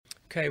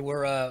Okay,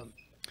 we're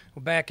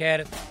back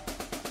at it.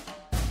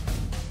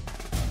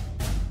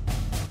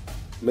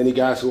 Many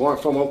guys who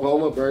aren't from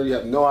Oklahoma, Barry, you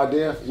have no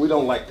idea. We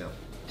don't like them.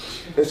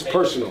 It's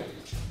personal.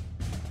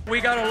 We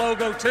got a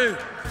logo too.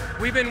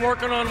 We've been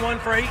working on one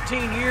for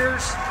 18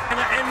 years,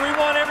 and we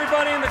want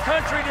everybody in the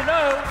country to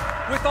know,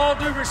 with all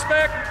due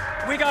respect,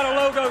 we got a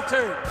logo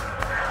too.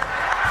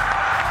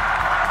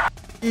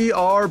 We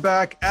are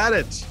back at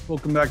it.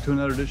 Welcome back to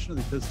another edition of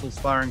the Pistols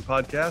Firing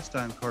Podcast.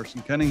 I'm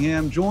Carson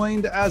Cunningham,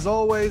 joined as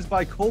always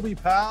by Colby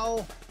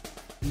Powell,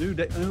 new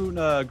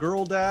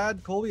girl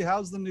dad. Colby,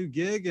 how's the new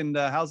gig, and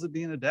how's it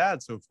being a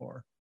dad so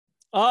far?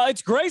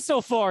 It's great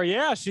so far.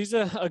 Yeah, she's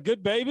a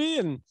good baby,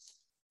 and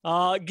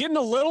getting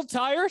a little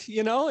tired.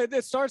 You know,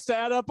 it starts to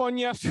add up on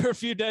you after a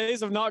few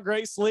days of not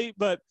great sleep.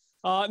 But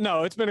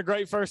no, it's been a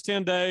great first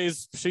 10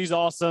 days. She's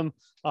awesome.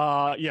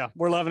 Yeah,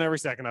 we're loving every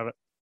second of it.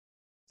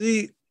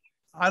 See,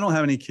 I don't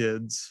have any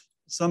kids.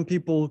 Some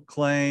people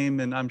claim,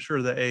 and I'm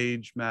sure the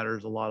age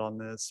matters a lot on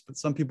this, but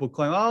some people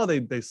claim, oh,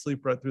 they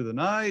sleep right through the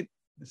night.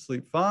 They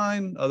sleep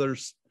fine.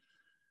 Others,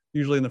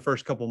 usually in the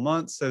first couple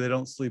months, say they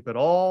don't sleep at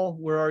all.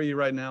 Where are you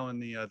right now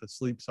in the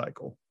sleep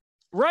cycle?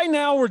 Right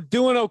now, we're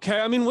doing okay.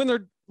 I mean, when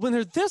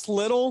they're this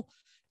little,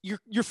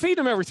 you're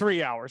feeding them every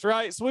 3 hours,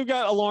 right? So we've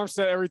got alarms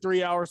set every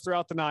 3 hours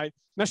throughout the night.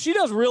 Now, she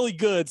does really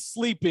good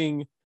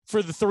sleeping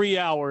for the 3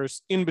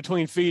 hours in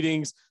between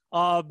feedings.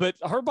 But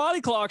her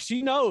body clock,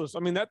 she knows. I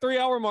mean, that 3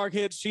 hour mark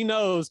hits, she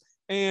knows.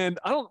 And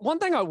one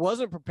thing I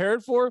wasn't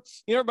prepared for,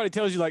 everybody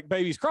tells you like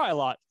babies cry a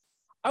lot.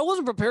 I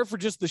wasn't prepared for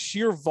just the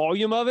sheer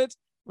volume of it.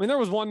 I mean, there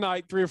was one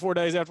night, 3 or 4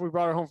 days after we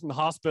brought her home from the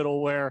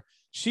hospital, where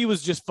she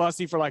was just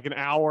fussy for like an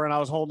hour, and I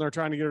was holding her,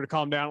 trying to get her to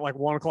calm down at like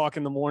 1 o'clock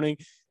in the morning.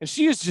 And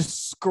she is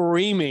just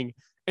screaming,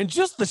 and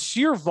just the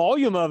sheer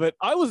volume of it,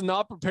 I was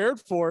not prepared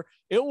for.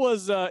 It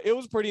was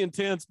pretty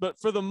intense, but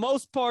for the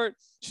most part,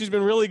 she's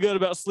been really good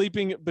about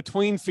sleeping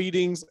between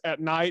feedings at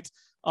night.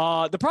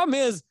 The problem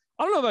is,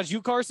 I don't know about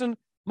you, Carson.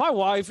 My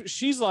wife,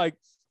 she's like,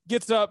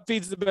 gets up,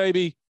 feeds the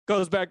baby,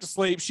 goes back to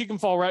sleep. She can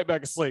fall right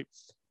back asleep.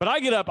 But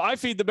I get up, I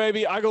feed the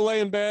baby, I go lay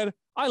in bed.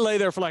 I lay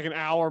there for like an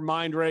hour,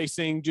 mind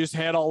racing, just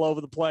head all over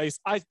the place.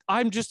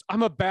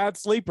 I'm a bad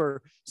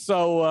sleeper.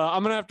 So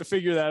I'm going to have to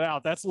figure that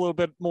out. That's a little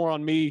bit more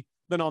on me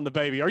than on the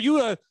baby. Are you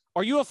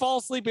a fall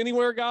asleep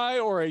anywhere guy,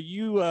 or are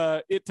you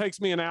it takes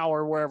me an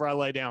hour wherever I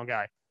lay down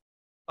guy?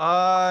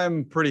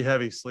 I'm pretty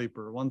heavy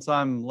sleeper. Once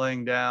I'm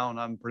laying down,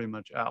 I'm pretty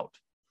much out.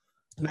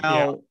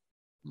 Now,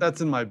 that's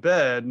in my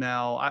bed.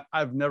 Now,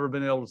 I've never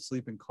been able to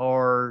sleep in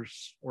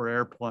cars or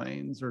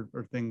airplanes or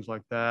things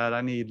like that. I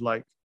need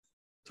like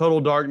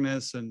total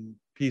darkness and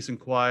peace and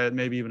quiet,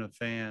 maybe even a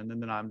fan, and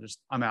then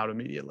I'm out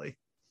immediately.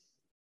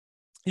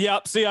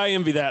 Yep. See, I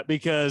envy that,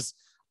 because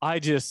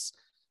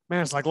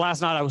man, it's like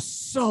last night I was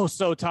so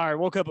tired.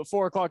 Woke up at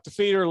 4 o'clock to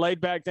feed her,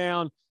 laid back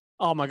down.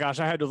 Oh my gosh,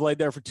 I had to have laid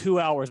there for 2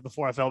 hours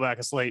before I fell back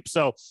asleep.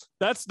 So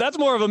that's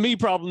more of a me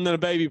problem than a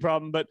baby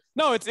problem. But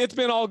no, it's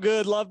been all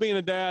good. Love being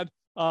a dad.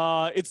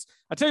 I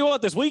tell you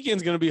what, this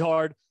weekend's going to be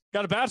hard.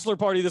 Got a bachelor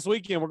party this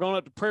weekend. We're going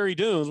up to Prairie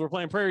Dunes. We're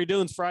playing Prairie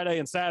Dunes Friday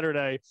and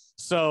Saturday.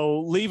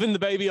 So leaving the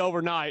baby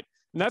overnight,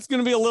 and that's going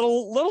to be a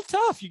little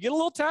tough. You get a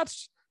little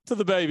attached to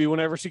the baby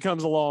whenever she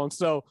comes along.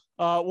 So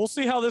we'll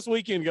see how this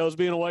weekend goes,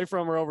 being away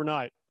from her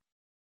overnight.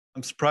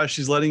 I'm surprised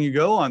she's letting you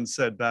go on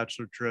said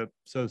bachelor trip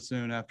so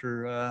soon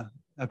after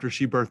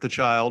she birthed a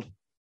child.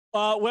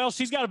 Well,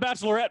 she's got a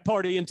bachelorette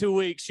party in 2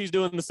 weeks. She's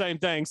doing the same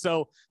thing.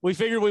 So we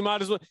figured we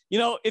might as well,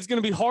 it's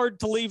going to be hard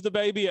to leave the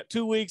baby at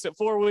 2 weeks, at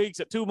 4 weeks,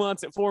 at 2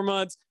 months, at 4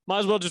 months. Might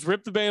as well just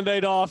rip the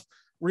Band-Aid off,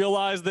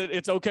 realize that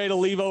it's okay to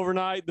leave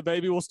overnight. The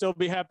baby will still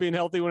be happy and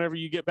healthy whenever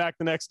you get back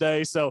the next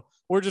day. So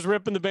we're just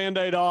ripping the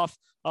Band-Aid off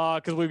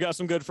because we've got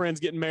some good friends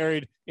getting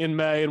married in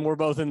May, and we're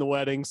both in the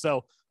wedding.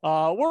 So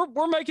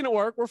we're making it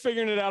work. We're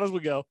figuring it out as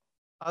we go.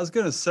 I was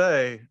going to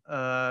say,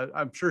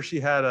 I'm sure she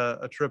had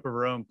a trip of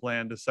her own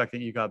planned the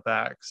second you got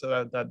back.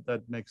 So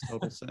that makes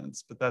total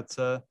sense. But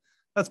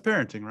that's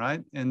parenting,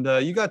 right? And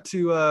you got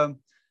to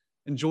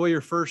enjoy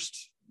your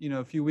first,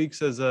 few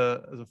weeks as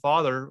a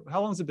father.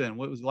 How long has it been?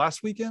 What was it,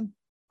 last weekend?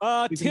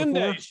 10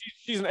 days.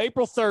 She's an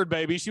April 3rd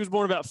baby. She was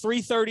born about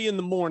 3:30 in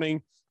the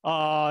morning.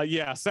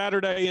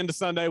 Saturday into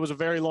Sunday was a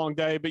very long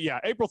day. But yeah,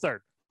 April 3rd.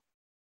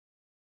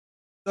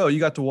 So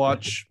you got to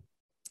watch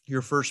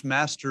your first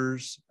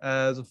Masters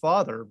as a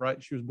father,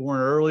 right? She was born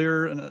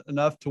earlier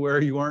enough to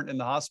where you weren't in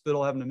the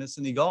hospital having to miss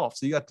any golf.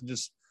 So you got to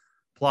just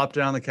plop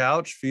down on the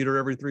couch, feed her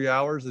every 3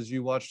 hours as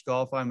you watched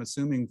golf, I'm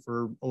assuming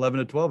for 11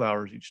 to 12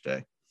 hours each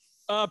day.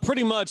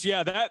 Pretty much.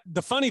 Yeah.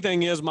 The funny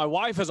thing is my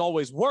wife has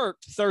always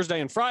worked Thursday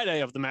and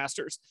Friday of the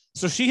Masters.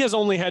 So she has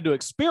only had to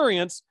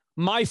experience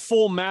my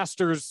full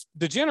Masters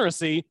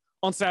degeneracy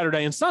on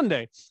Saturday and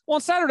Sunday. Well,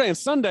 on Saturday and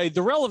Sunday,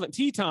 the relevant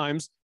tee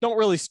times don't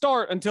really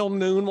start until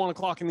noon, 1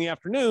 o'clock in the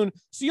afternoon.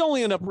 So you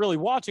only end up really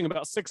watching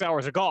about 6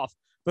 hours of golf.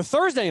 But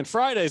Thursday and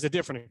Friday is a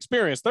different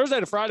experience. Thursday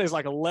to Friday is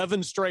like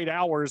 11 straight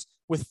hours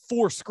with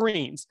 4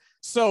 screens.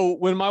 So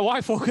when my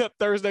wife woke up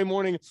Thursday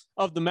morning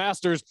of the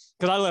Masters,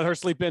 because I let her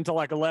sleep in till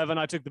like 11,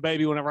 I took the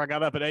baby whenever I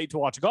got up at 8 to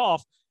watch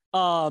golf.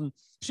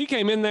 She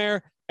came in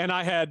there and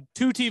I had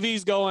 2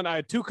 TVs going. I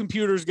had 2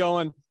 computers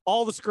going,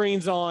 all the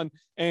screens on,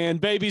 and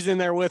baby's in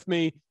there with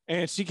me.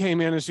 And she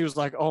came in and she was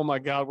like, oh my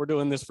God, we're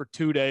doing this for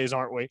 2 days,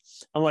 aren't we?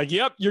 I'm like,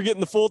 yep, you're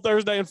getting the full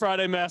Thursday and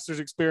Friday Masters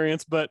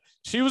experience. But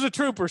she was a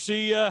trooper.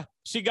 She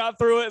got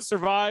through it,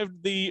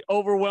 survived the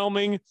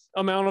overwhelming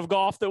amount of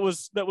golf that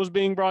was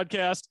being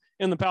broadcast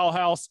in the Powell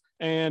house.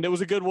 And it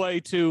was a good way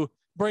to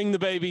bring the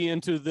baby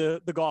into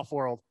the golf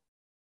world.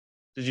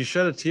 Did you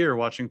shed a tear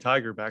watching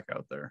Tiger back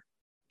out there?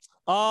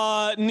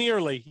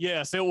 Nearly.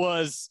 Yes, it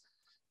was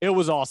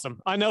awesome.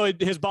 I know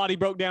his body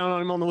broke down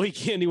on him on the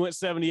weekend. He went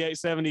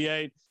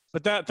 78,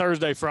 but that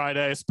Thursday,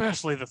 Friday,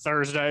 especially the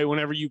Thursday,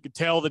 whenever you could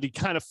tell that he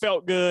kind of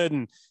felt good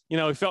and, you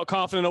know, he felt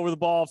confident over the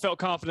ball, felt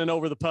confident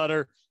over the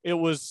putter. It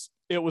was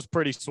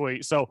pretty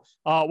sweet. So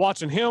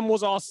watching him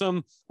was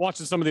awesome.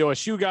 Watching some of the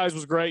OSU guys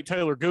was great.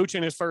 Taylor Gooch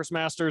in his first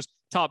Masters,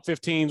 top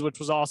 15s, which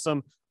was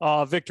awesome.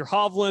 Victor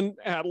Hovland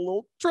had a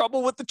little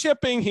trouble with the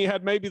chipping. He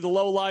had maybe the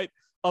low light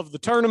of the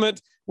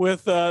tournament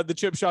with the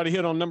chip shot he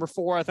hit on number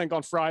 4, I think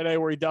on Friday,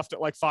 where he duffed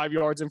it like 5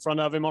 yards in front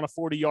of him on a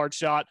 40-yard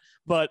shot.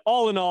 But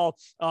all in all,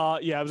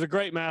 it was a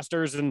great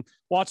Masters, and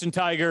watching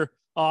Tiger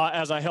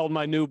as I held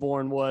my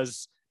newborn it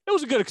was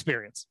a good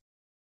experience.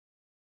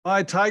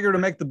 My Tiger to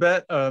make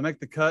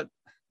the cut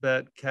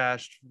bet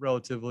cashed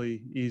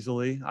relatively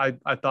easily.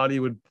 I thought he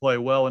would play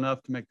well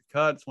enough to make the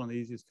cut. It's one of the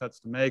easiest cuts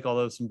to make,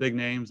 although some big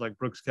names like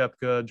Brooks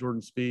Koepka,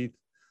 Jordan Spieth,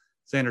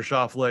 Xander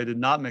Schauffele did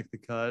not make the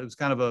cut. It was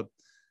kind of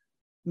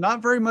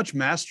not very much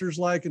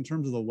Masters-like in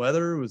terms of the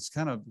weather. It was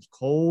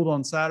cold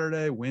on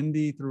Saturday,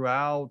 windy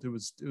throughout. It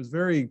was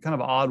very kind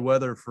of odd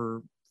weather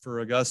for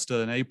Augusta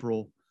in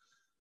April.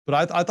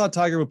 But I thought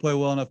Tiger would play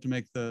well enough to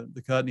make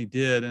the cut, and he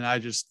did. And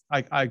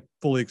I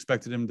fully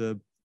expected him to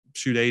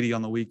shoot 80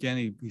 on the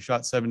weekend. He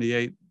shot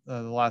 78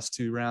 the last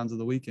 2 rounds of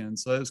the weekend.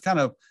 So it was kind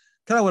of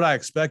what I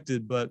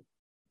expected, but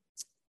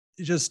it's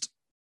just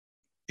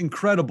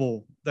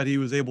incredible that he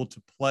was able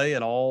to play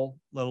at all,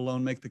 let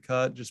alone make the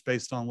cut, just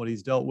based on what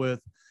he's dealt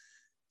with.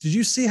 Did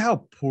you see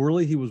how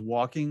poorly he was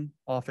walking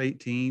off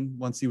 18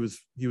 once he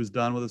was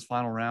done with his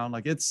final round?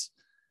 Like,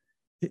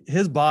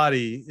 his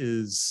body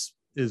is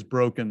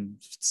broken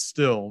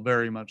still,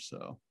 very much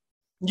so.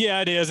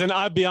 Yeah, it is. And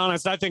I'll be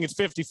honest, I think it's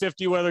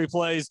 50-50 whether he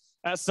plays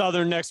at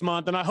Southern next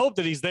month. And I hope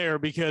that he's there,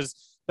 because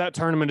that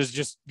tournament is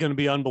just going to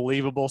be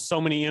unbelievable.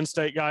 So many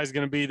in-state guys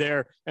going to be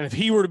there. And if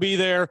he were to be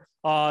there,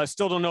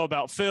 still don't know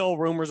about Phil.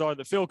 Rumors are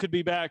that Phil could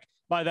be back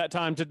by that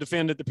time to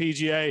defend at the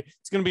PGA.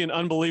 It's going to be an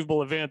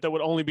unbelievable event that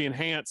would only be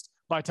enhanced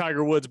by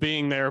Tiger Woods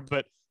being there.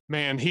 But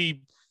man, the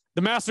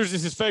Masters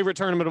is his favorite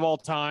tournament of all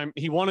time.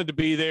 He wanted to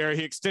be there.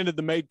 He extended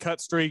the made cut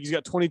streak. He's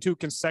got 22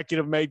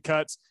 consecutive made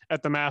cuts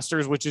at the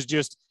Masters, which is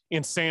just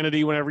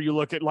insanity whenever you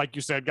look at, like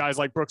you said, guys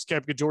like Brooks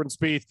Koepka, Jordan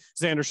Spieth,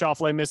 Xander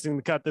Schauffele missing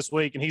the cut this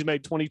week, and he's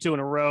made 22 in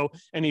a row,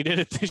 and he did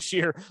it this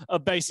year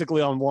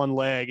basically on one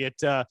leg.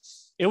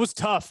 It was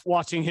tough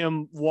watching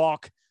him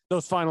walk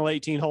those final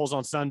 18 holes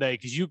on Sunday,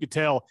 because you could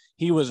tell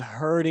he was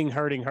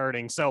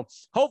hurting. So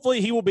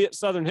hopefully he will be at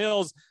Southern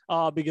Hills,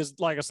 because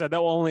like I said,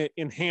 that will only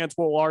enhance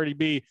what will already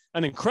be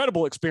an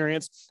incredible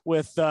experience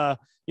with, so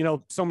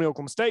many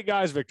Oklahoma State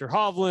guys, Victor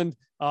Hovland,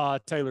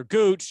 Taylor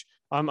Gooch.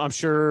 I'm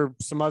sure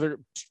some other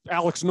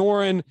Alex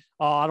Noren.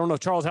 I don't know if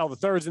Charles Howell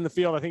III's in the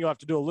field. I think he'll have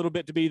to do a little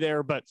bit to be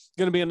there, but it's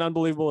going to be an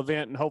unbelievable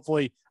event. And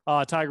hopefully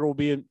Tiger will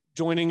be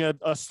joining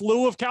a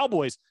slew of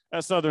Cowboys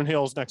at Southern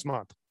Hills next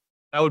month.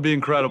 That would be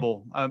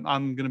incredible. I'm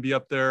going to be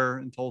up there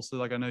in Tulsa,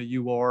 like I know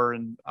you are,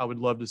 and I would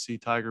love to see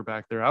Tiger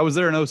back there. I was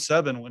there in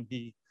 2007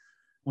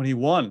 when he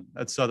won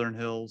at Southern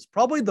Hills.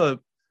 Probably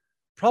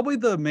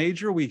the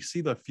major we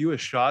see the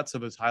fewest shots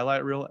of his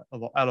highlight reel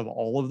out of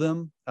all of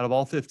them, out of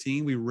all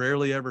 15. We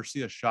rarely ever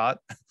see a shot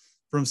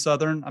from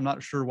Southern. I'm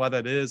not sure why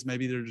that is.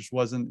 Maybe there just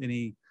wasn't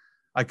any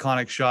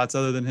iconic shots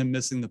other than him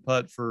missing the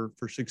putt for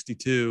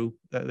 62.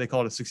 They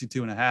call it a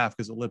 62 and a half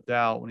because it lipped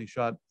out when he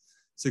shot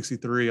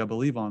 63, I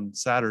believe, on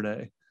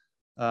Saturday.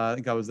 I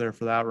think I was there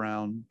for that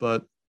round.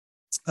 But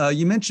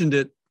you mentioned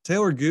it.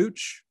 Taylor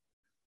Gooch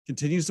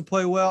continues to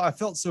play well. I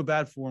felt so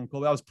bad for him,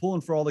 Colby. I was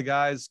pulling for all the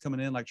guys coming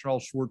in like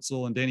Charles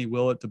Schwartzel and Danny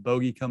Willett to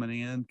bogey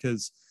coming in,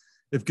 because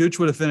if Gooch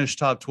would have finished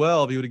top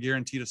 12, he would have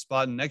guaranteed a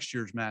spot in next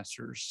year's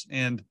Masters.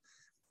 And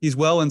he's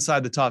well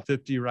inside the top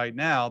 50 right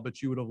now,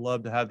 but you would have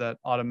loved to have that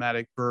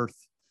automatic berth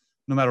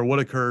no matter what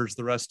occurs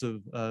the rest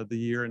of the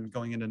year and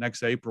going into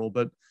next April.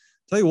 But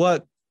tell you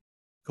what,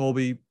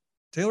 Colby,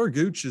 Taylor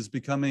Gooch is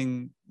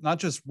becoming not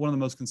just one of the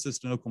most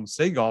consistent Oklahoma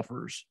State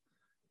golfers,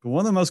 but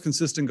one of the most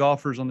consistent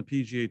golfers on the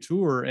PGA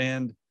Tour,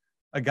 and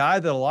a guy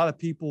that a lot of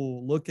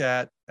people look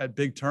at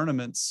big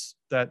tournaments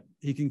that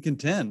he can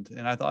contend.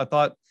 And I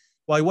thought,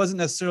 while he wasn't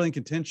necessarily in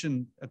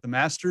contention at the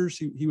Masters,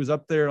 he was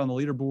up there on the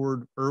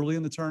leaderboard early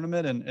in the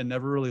tournament and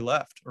never really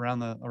left around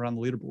the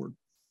leaderboard.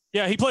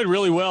 Yeah, he played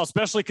really well,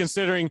 especially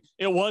considering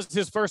it was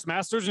his first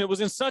Masters, and it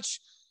was in such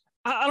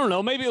I don't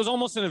know, maybe it was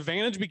almost an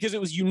advantage because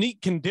it was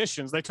unique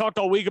conditions. They talked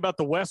all week about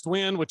the west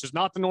wind, which is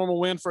not the normal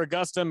wind for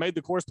Augusta, made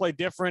the course play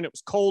different. It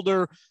was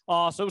colder.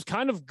 So it was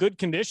kind of good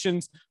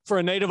conditions for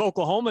a native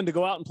Oklahoman to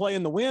go out and play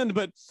in the wind.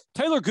 But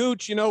Taylor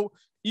Gooch,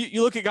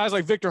 you look at guys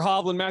like Victor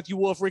Hovland, Matthew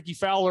Wolff, Ricky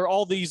Fowler,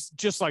 all these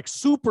just like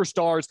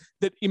superstars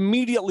that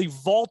immediately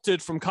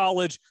vaulted from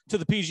college to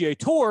the PGA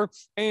Tour.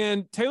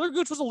 And Taylor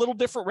Gooch was a little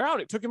different route.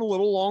 It took him a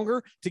little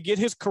longer to get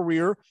his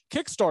career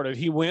kickstarted.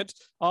 He went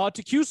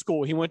to Q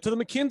School. He went to the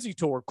McKenzie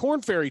Tour,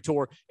 Korn Ferry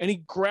Tour, and he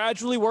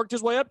gradually worked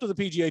his way up to the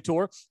PGA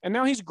Tour. And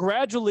now he's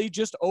gradually,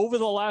 just over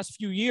the last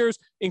few years,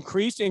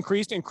 increased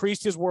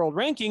his world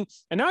ranking.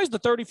 And now he's the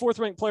 34th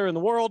ranked player in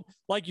the world.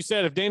 Like you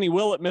said, if Danny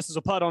Willett misses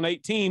a putt on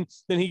 18,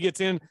 then he gets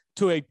in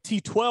to a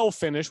T12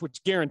 finish,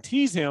 which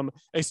guarantees him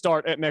a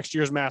start at next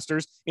year's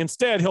Masters.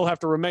 Instead, he'll have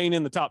to remain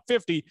in the top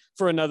 50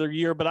 for another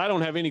year, but I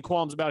don't have any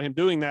qualms about him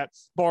doing that,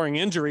 barring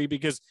injury,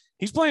 because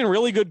he's playing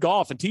really good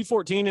golf. And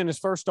T14 in his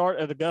first start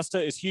at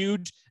Augusta is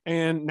huge.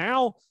 And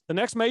now the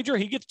next major,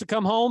 he gets to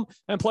come home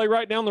and play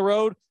right down the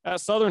road at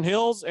Southern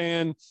Hills.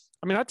 And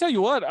I mean, I tell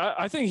you what,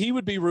 I think he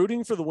would be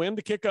rooting for the wind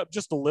to kick up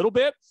just a little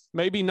bit.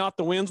 Maybe not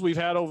the winds we've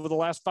had over the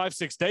last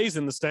 5-6 days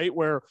in the state,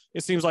 where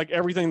it seems like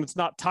everything that's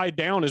not tied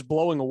down is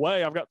blowing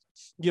away.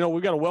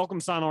 We've got a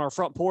welcome sign on our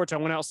front porch. I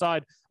went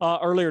outside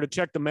earlier to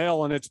check the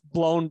mail, and it's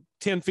blown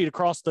 10 feet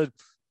across the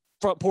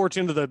front porch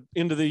into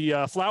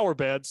the flower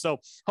bed.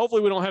 So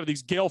hopefully we don't have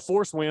these gale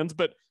force winds,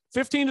 but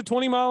 15 to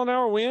 20 mile an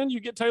hour wind,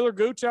 you get Taylor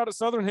Gooch out at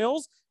Southern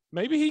Hills,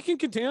 maybe he can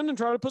contend and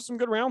try to put some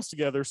good rounds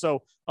together.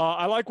 So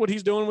I like what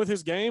he's doing with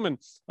his game. And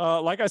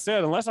like I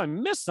said, unless I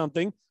missed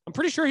something, I'm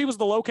pretty sure he was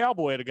the low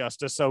cowboy at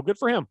Augusta. So good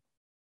for him.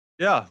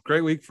 Yeah,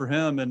 great week for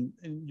him. And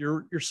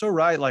you're so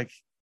right. Like,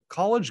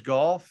 college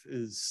golf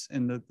is,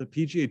 and the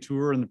PGA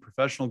Tour and the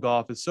professional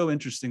golf is so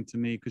interesting to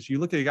me, because you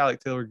look at a guy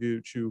like Taylor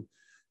Gooch, who,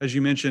 as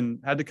you mentioned,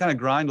 had to kind of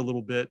grind a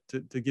little bit to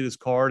get his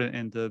card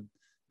and to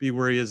be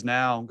where he is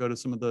now, go to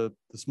some of the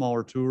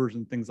smaller tours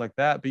and things like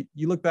that. But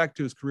you look back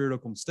to his career at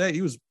Oklahoma State,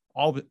 he was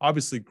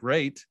obviously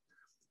great.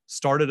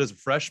 Started as a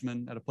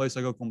freshman at a place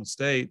like Oklahoma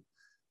State.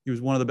 He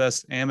was one of the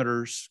best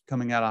amateurs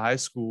coming out of high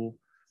school.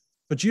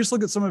 But you just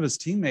look at some of his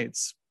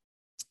teammates.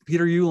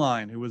 Peter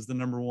Uihlein, who was the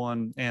number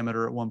one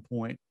amateur at one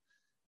point.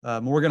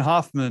 Morgan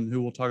Hoffman,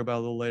 who we'll talk about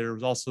a little later,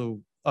 was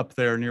also up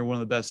there near one of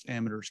the best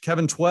amateurs.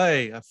 Kevin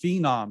Tway, a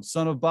phenom,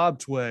 son of Bob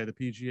Tway, the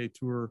PGA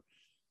Tour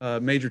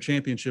major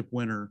championship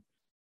winner.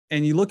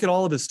 And you look at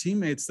all of his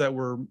teammates that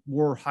were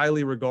more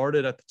highly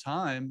regarded at the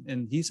time,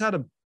 and he's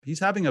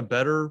having a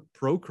better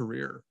pro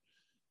career.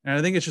 And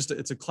I think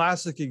it's a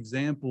classic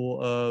example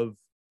of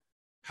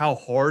how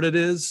hard it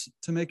is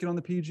to make it on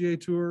the PGA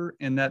Tour,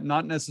 and that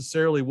not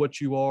necessarily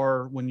what you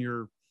are when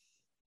you're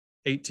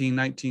 18,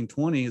 19,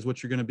 20 is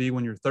what you're going to be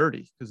when you're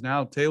 30. Because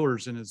now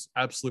Taylor's in his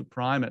absolute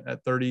prime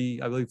at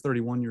 30, I believe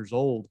 31 years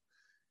old.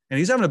 And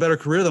he's having a better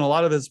career than a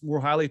lot of his more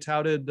highly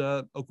touted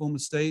Oklahoma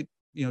State,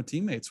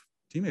 teammates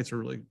are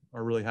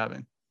really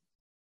having.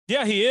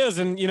 Yeah, he is.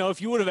 And,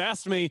 if you would have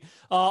asked me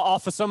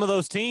off of some of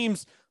those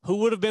teams, who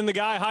would have been the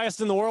guy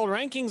highest in the world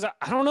rankings,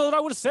 I don't know that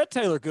I would have said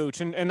Taylor Gooch.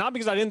 And not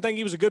because I didn't think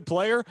he was a good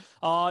player.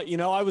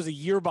 I was a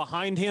year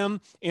behind him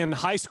in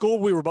high school.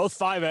 We were both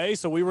 5A,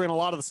 so we were in a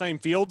lot of the same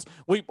fields.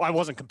 I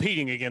wasn't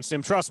competing against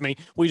him, trust me.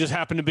 We just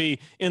happened to be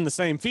in the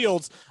same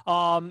fields.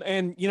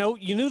 And you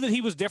knew that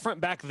he was different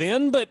back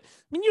then, but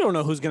you don't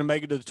know who's going to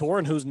make it to the tour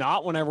and who's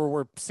not whenever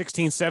we're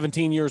 16,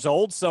 17 years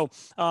old. So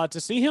to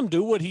see him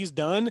do what he's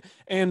done,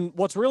 and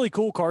what's really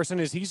cool,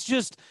 Carson, is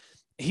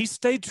he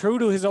stayed true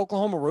to his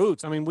Oklahoma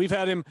roots. I mean, we've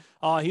had him.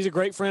 He's a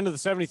great friend of the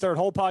 73rd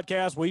Hole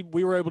podcast.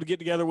 We were able to get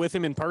together with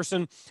him in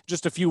person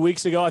just a few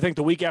weeks ago. I think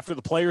the week after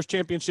the Players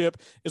Championship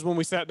is when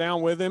we sat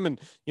down with him. And,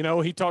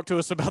 he talked to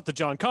us about the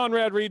John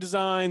Conrad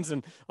redesigns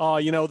and,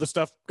 the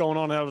stuff going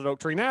on out at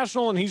Oak Tree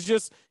National. And he's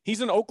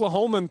an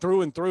Oklahoman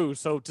through and through.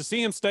 So to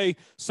see him stay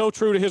so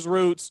true to his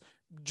roots,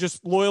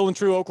 just loyal and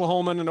true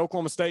Oklahoman and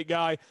Oklahoma State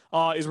guy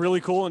is really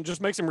cool, and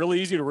just makes him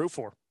really easy to root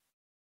for.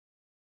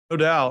 No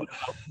doubt.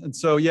 And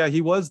so, yeah,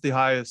 he was the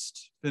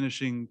highest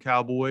finishing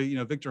cowboy.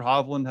 Victor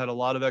Hovland had a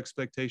lot of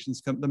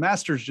expectations. The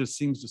Masters just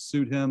seems to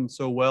suit him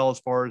so well as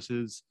far as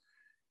his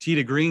tee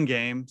to green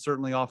game,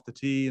 certainly off the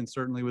tee and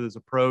certainly with his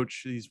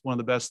approach. He's one of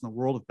the best in the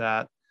world at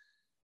that.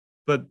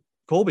 But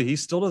Colby, he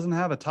still doesn't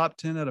have a top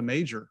 10 at a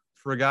major.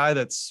 For a guy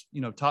that's,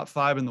 top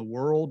 5 in the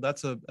world,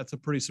 that's a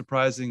pretty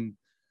surprising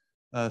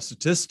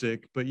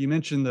statistic. But you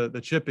mentioned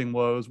the chipping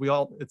woes.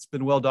 It's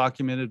been well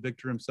documented.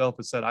 Victor himself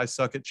has said, "I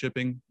suck at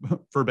chipping,"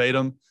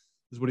 verbatim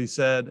is what he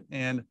said.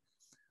 And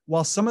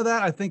while some of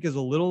that I think is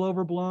a little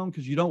overblown,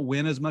 because you don't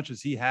win as much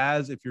as he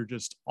has if you're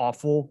just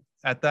awful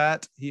at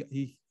that,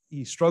 he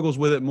struggles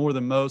with it more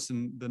than most,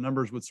 and the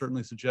numbers would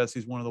certainly suggest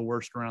he's one of the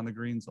worst around the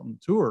greens on the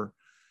tour.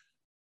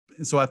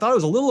 And so I thought it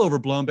was a little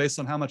overblown based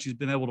on how much he's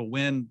been able to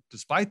win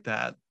despite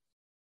that.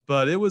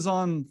 But it was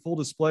on full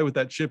display with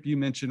that chip you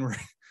mentioned, where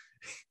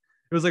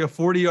it was like a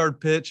 40-yard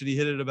pitch, and he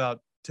hit it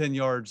about 10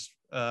 yards.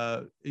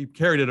 He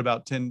carried it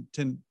about 10,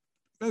 it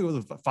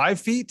was 5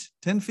 feet,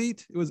 10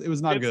 feet. It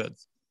was not good.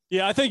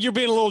 Yeah, I think you're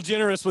being a little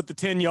generous with the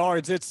 10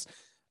 yards. It's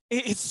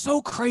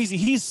so crazy.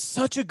 He's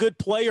such a good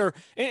player.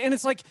 And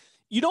it's like,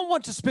 you don't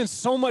want to spend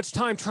so much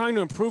time trying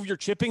to improve your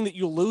chipping that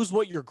you lose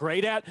what you're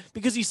great at,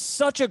 because he's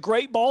such a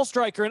great ball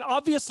striker. And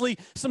obviously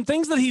some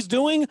things that he's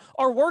doing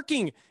are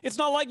working. It's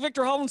not like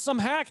Viktor Hovland's some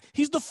hack.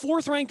 He's the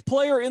 4th ranked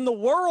player in the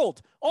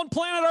world on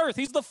planet Earth.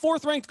 He's the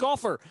 4th ranked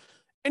golfer.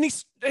 And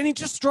he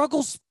just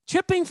struggles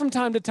chipping from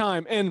time to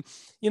time. And,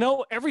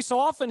 every so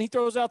often he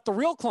throws out the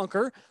real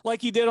clunker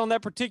like he did on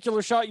that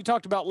particular shot you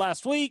talked about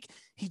last week.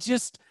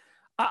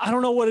 I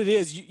don't know what it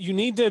is. You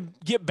need to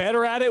get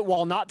better at it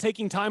while not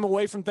taking time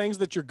away from things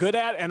that you're good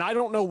at. And I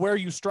don't know where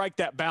you strike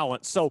that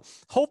balance. So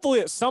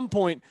hopefully at some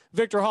point,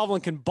 Viktor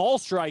Hovland can ball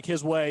strike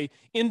his way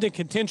into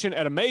contention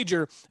at a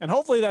major. And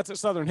hopefully that's at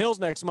Southern Hills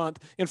next month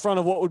in front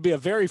of what would be a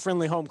very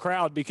friendly home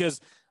crowd.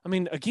 Because,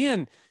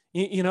 again,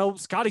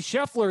 Scotty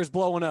Scheffler is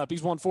blowing up.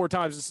 He's won 4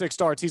 times in 6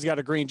 starts. He's got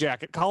a green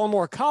jacket. Colin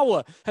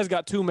Morikawa has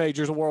got 2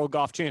 majors, a World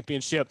Golf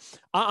Championship.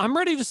 I'm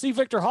ready to see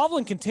Viktor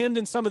Hovland contend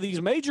in some of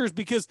these majors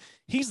because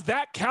he's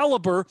that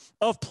caliber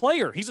of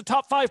player. He's a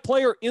top 5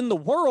 player in the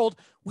world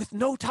with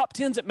no top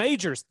 10s at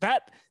majors.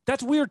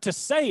 That's weird to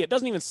say. It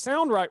doesn't even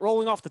sound right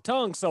rolling off the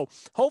tongue. So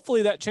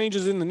hopefully that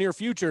changes in the near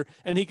future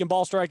and he can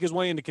ball strike his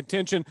way into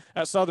contention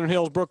at Southern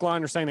Hills,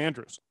 Brookline, or St.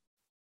 Andrews.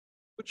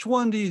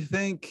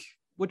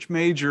 Which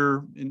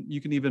major, and you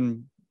can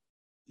even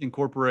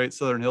incorporate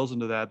Southern Hills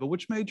into that, but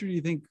which major do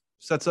you think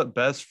sets up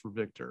best for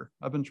Viktor?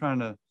 I've been trying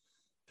to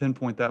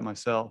pinpoint that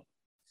myself.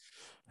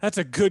 That's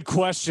a good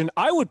question.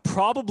 I would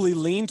probably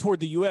lean toward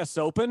the U.S.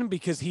 Open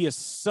because he is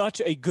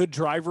such a good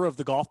driver of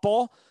the golf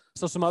ball.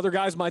 So some other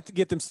guys might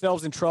get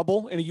themselves in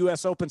trouble in a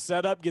U.S. Open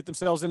setup, get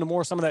themselves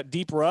into some of that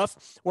deep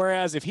rough.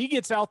 Whereas if he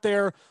gets out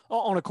there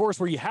on a course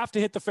where you have to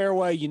hit the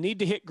fairway, you need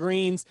to hit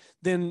greens,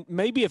 then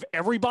maybe if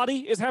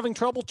everybody is having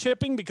trouble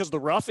chipping because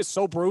the rough is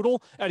so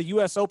brutal at a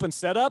U.S. Open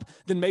setup,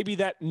 then maybe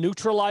that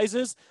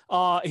neutralizes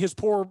his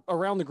poor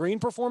around the green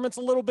performance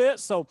a little bit.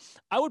 So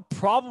I would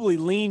probably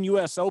lean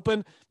U.S.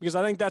 Open because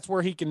I think that's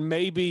where he can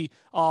maybe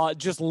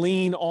just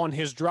lean on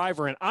his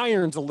driver and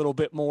irons a little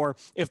bit more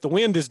if the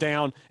wind is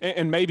down,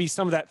 and maybe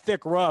some of that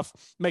thick rough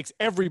makes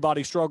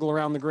everybody struggle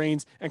around the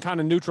greens and kind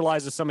of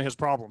neutralizes some of his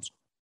problems.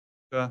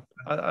 Yeah,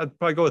 I'd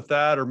probably go with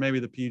that, or maybe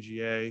the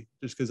PGA,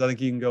 just because I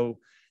think you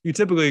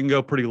typically can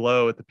go pretty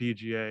low at the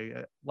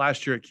PGA.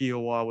 Last year at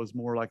Kiowa was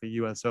more like a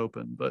U.S.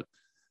 Open, but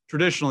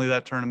traditionally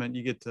that tournament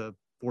you get to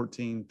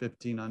 14,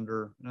 15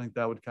 under. And I think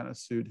that would kind of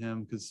suit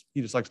him because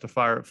he just likes to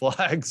fire at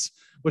flags,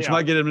 which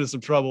might get him into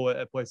some trouble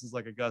at places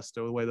like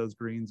Augusta, the way those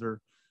greens are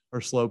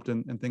sloped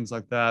and things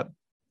like that.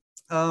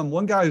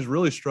 One guy who's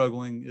really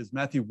struggling is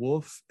Matthew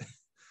Wolff.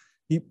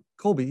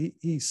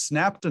 He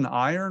snapped an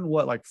iron,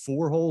 like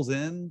 4 holes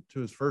in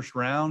to his first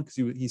round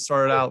because he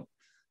started out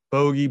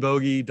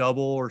bogey,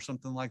 double or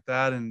something like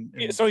that. And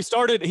so he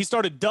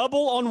started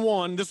double on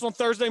 1. This was on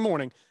Thursday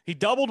morning. He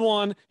doubled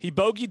 1, he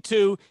bogeyed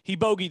 2, he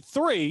bogeyed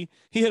 3.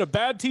 He hit a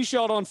bad tee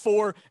shot on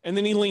 4, and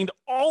then he leaned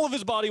all of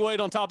his body weight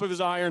on top of his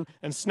iron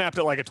and snapped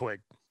it like a twig.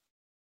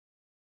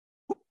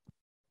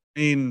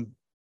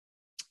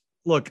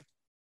 Look,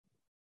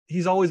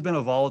 he's always been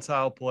a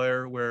volatile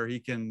player where he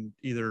can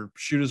either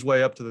shoot his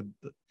way up to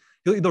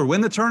he'll either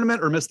win the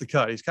tournament or miss the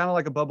cut. He's kind of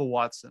like a Bubba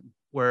Watson,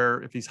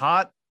 where if he's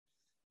hot,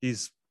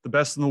 he's the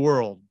best in the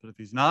world. But if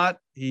he's not,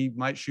 he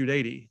might shoot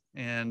 80.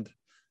 And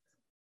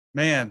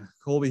man,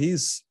 Colby,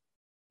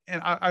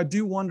 I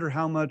do wonder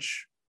how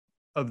much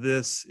of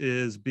this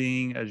is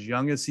being as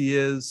young as he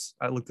is.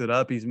 I looked it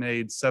up. He's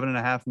made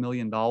 $7.5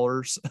 million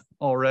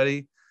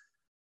already.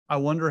 I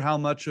wonder how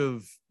much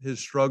of his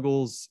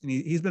struggles, and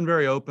he's been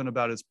very open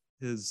about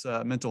his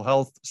mental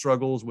health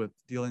struggles with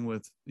dealing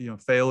with,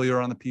 failure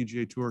on the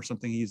PGA Tour,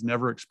 something he's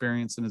never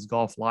experienced in his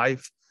golf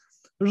life.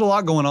 There's a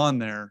lot going on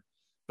there,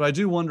 but I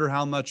do wonder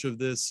how much of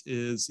this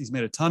is he's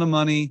made a ton of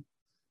money,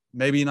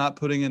 maybe not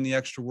putting in the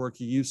extra work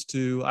he used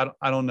to.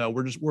 I don't know.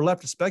 We're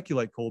left to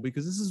speculate, Cole,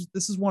 because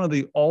this is one of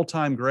the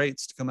all-time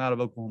greats to come out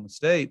of Oklahoma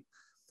State.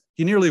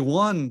 He nearly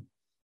won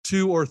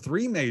 2 or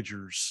 3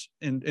 majors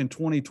in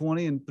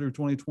 2020 and through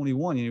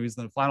 2021. He's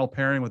in the final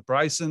pairing with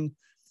Bryson.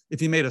 If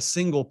he made a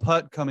single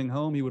putt coming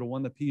home, he would have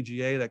won the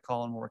PGA that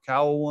Colin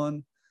Morikawa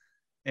won.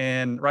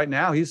 And right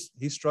now he's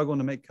struggling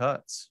to make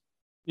cuts.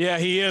 Yeah,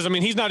 he is.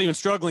 He's not even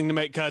struggling to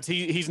make cuts.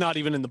 He's not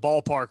even in the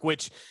ballpark,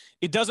 which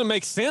it doesn't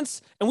make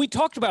sense. And we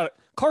talked about it.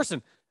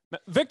 Carson,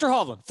 Viktor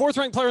Hovland, 4th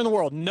ranked player in the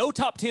world, no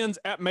top 10s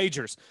at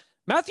majors.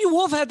 Matthew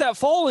Wolff had that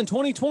fall in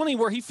 2020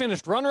 where he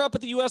finished runner-up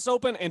at the U.S.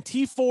 Open and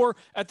T4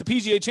 at the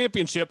PGA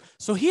Championship.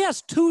 So he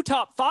has 2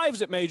 top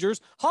 5s at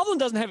majors. Hovland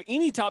doesn't have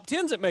any top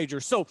 10s at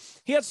majors. So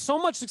he had so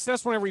much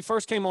success whenever he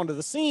first came onto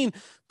the scene.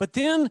 But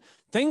then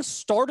things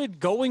started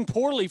going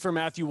poorly for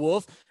Matthew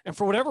Wolff. And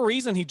for whatever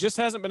reason, he just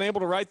hasn't been able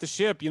to right the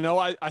ship.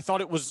 I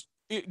thought it was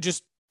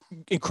just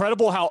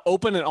incredible how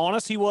open and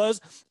honest he was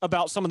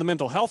about some of the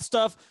mental health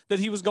stuff that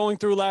he was going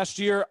through last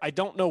year. I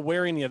don't know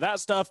where any of that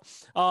stuff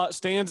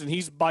stands, and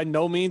he's by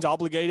no means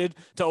obligated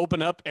to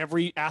open up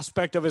every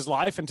aspect of his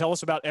life and tell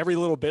us about every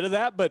little bit of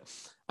that. But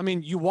I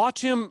mean, you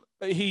watch him.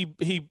 He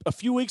a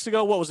few weeks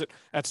ago, what was it,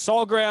 at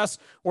Sawgrass,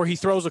 where he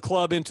throws a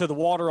club into the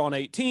water on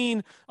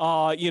 18.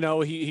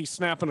 He's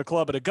snapping a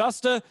club at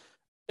Augusta.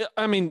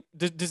 I mean,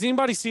 does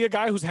anybody see a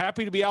guy who's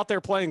happy to be out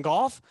there playing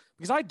golf?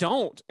 Because I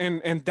don't.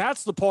 And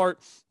that's the part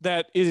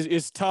that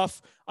is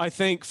tough, I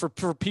think,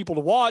 for people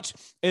to watch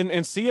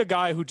and see a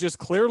guy who just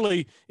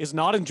clearly is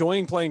not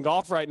enjoying playing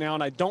golf right now.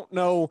 And I don't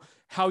know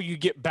how you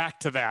get back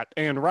to that.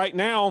 And right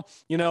now,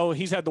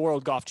 he's had the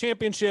World Golf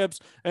Championships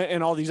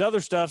and all these other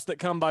stuffs that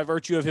come by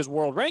virtue of his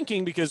world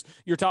ranking, because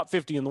you're top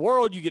 50 in the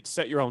world. You get to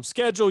set your own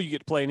schedule. You get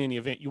to play in any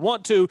event you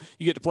want to.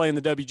 You get to play in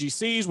the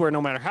WGCs, where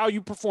no matter how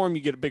you perform,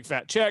 you get a big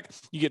fat check.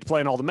 You get to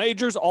play in all the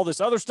majors, all this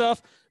other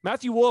stuff.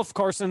 Matthew Wolff,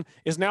 Carson,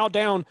 is now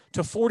down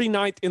to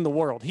 49th in the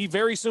world. He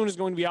very soon is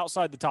going to be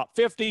outside the top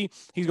 50.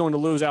 He's going to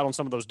lose out on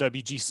some of those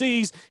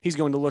WGCs. He's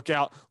going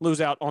to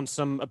lose out on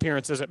some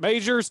appearances at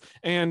majors,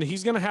 and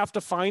he's going to have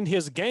to find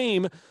his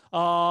game.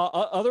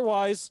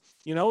 Otherwise,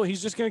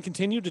 he's just going to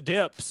continue to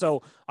dip.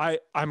 So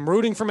I'm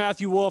rooting for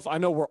Matthew Wolff. I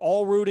know we're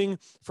all rooting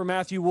for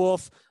Matthew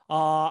Wolff.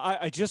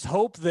 I just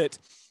hope that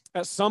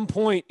at some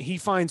point he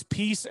finds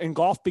peace and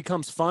golf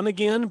becomes fun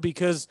again,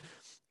 because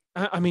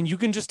I mean, you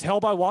can just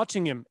tell by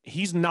watching him,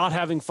 he's not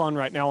having fun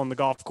right now on the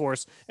golf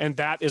course. And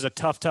that is a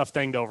tough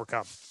thing to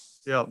overcome.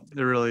 Yeah,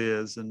 it really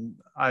is. And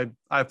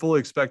I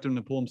fully expect him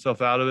to pull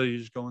himself out of it.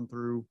 He's going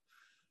through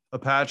a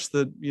patch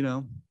that,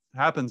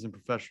 happens in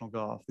professional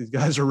golf. These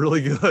guys are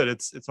really good.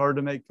 It's hard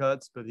to make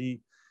cuts, but he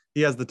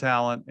has the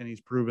talent, and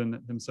he's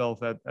proven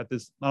himself at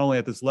this, not only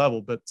at this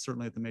level, but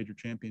certainly at the major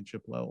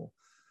championship level.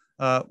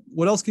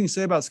 What else can you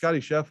say about Scottie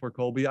Scheffler,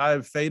 Colby? I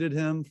have faded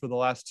him for the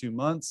last 2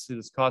 months. It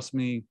has cost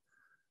me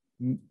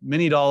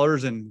many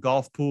dollars in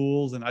golf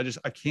pools, and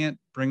I can't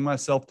bring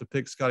myself to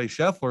pick Scottie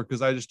Scheffler,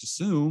 because I just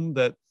assume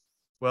that,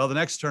 well, the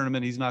next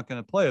tournament he's not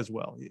going to play as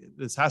well.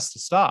 This has to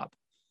stop.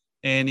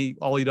 And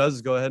all he does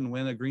is go ahead and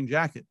win a green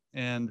jacket.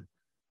 And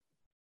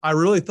I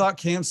really thought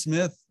Cam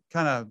Smith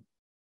kind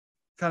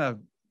of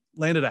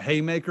landed a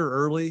haymaker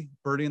early,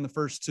 birdie in the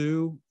first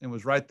two, and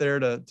was right there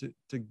to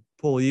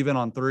pull even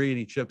on 3, and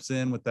he chips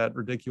in with that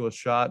ridiculous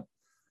shot.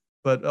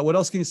 But what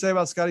else can you say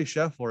about Scottie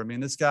Scheffler? I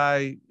mean, this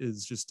guy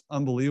is just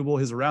unbelievable.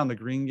 His around the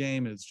green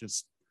game is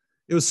just,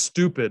 it was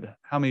stupid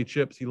how many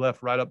chips he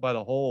left right up by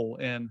the hole.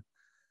 And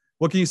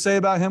what can you say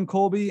about him,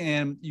 Colby?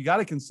 And you got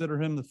to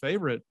consider him the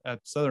favorite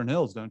at Southern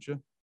Hills, don't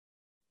you?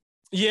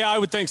 Yeah, I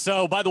would think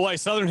so. By the way,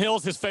 Southern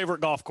Hills, his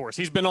favorite golf course.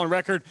 He's been on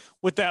record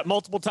with that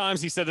multiple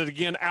times. He said it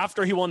again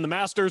after he won the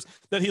Masters,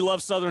 that he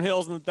loves Southern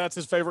Hills and that's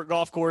his favorite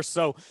golf course.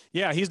 So,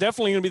 yeah, he's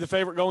definitely going to be the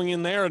favorite going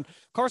in there. And,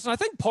 Carson, I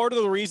think part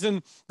of the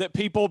reason that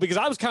people – because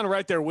I was kind of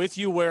right there with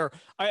you, where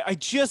I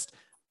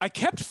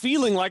kept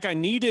feeling like I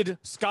needed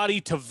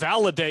Scottie to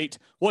validate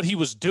what he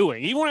was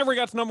doing. Even whenever he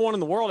got to number 1 in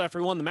the world after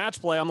he won the match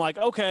play, I'm like,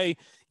 okay,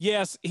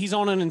 yes, he's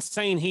on an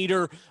insane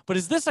heater, but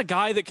is this a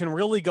guy that can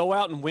really go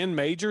out and win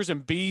majors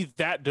and be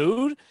that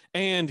dude?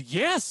 And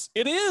yes,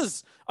 it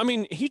is. I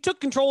mean, he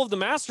took control of the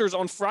Masters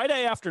on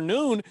Friday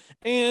afternoon,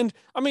 and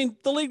I mean,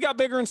 the lead got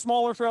bigger and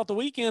smaller throughout the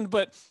weekend,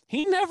 but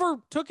he never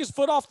took his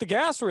foot off the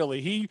gas,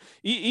 really. He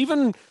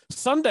even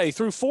Sunday,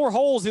 through 4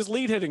 holes, his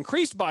lead had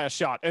increased by a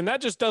shot, and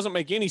that just doesn't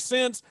make any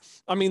sense.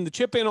 I mean, the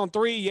chip in on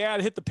 3, yeah,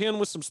 it hit the pin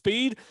with some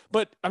speed,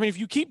 but I mean, if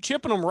you keep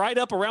chipping them right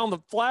up around the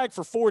flag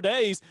for 4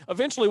 days,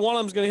 eventually one of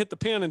them's going to hit the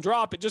pin and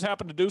drop. It just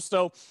happened to do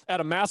so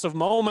at a massive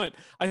moment.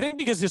 I think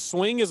because his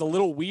swing is a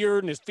little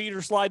weird and his feet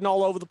are sliding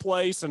all over the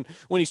place, and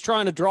when he's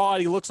trying to draw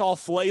it, he looks all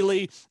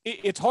flaily.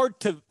 It's hard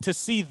to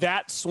see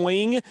that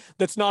swing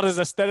that's not as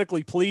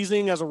aesthetically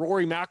pleasing as a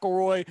Rory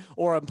McIlroy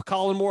or a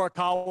Colin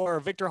Morikawa or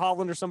a Victor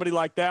Hovland or somebody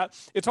like that.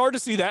 It's hard to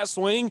see that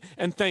swing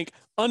and think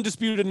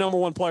undisputed number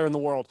 1 player in the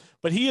world,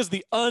 but he is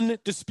the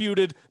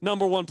undisputed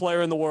number 1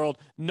 player in the world.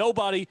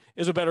 Nobody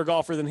is a better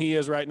golfer than he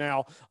is right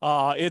now.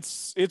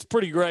 It's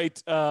pretty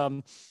great.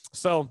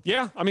 So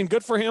yeah, I mean,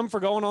 good for him for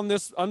going on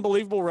this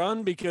unbelievable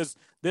run, because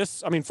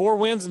 4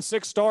 wins and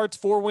 6 starts,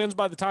 4 wins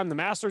by the time the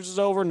Masters is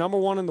over, number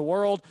 1 in the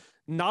world.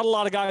 Not a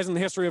lot of guys in the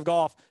history of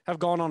golf have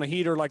gone on a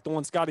heater like the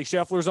one Scottie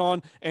Scheffler's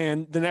on,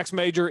 and the next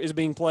major is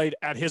being played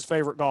at his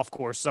favorite golf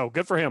course. So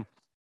good for him.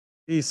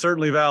 He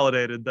certainly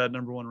validated that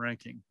number 1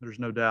 ranking. There's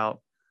no doubt.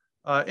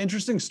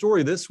 Interesting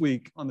story this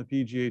week on the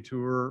PGA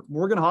Tour.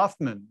 Morgan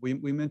Hoffman.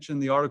 We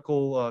mentioned the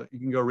article. You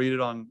can go read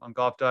it on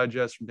Golf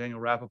Digest from Daniel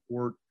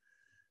Rappaport.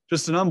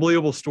 Just an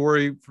unbelievable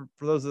story.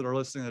 For those that are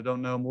listening that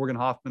don't know, Morgan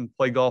Hoffman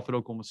played golf at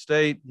Oklahoma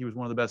State. He was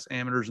one of the best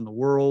amateurs in the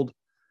world.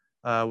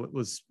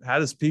 Had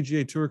his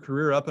PGA Tour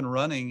career up and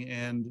running,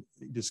 and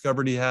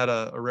discovered he had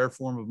a rare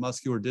form of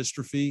muscular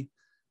dystrophy.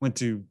 Went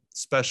to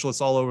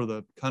specialists all over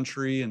the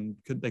country, and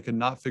they could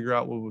not figure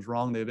out what was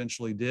wrong. They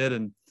eventually did,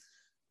 and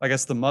I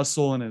guess the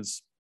muscle in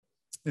his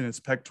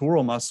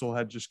pectoral muscle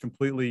had just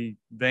completely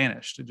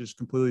vanished. It just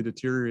completely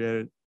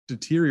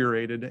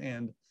deteriorated,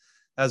 and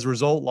as a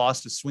result,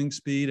 lost his swing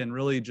speed and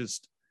really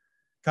just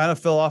kind of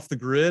fell off the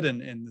grid.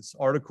 And this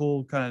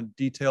article kind of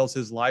details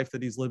his life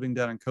that he's living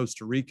down in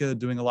Costa Rica,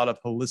 doing a lot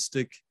of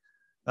holistic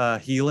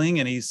healing,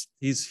 and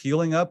he's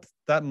healing up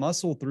that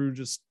muscle through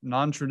just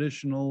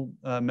non-traditional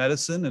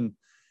medicine. And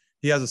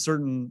he has a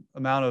certain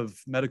amount of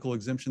medical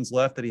exemptions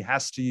left that he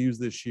has to use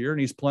this year. And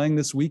he's playing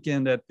this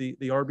weekend at the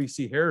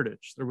RBC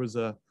Heritage.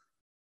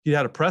 He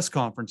had a press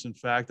conference, in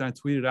fact, and I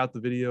tweeted out the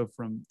video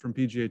from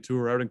PGA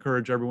Tour. I would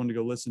encourage everyone to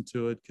go listen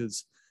to it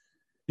because,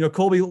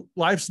 Colby,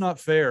 life's not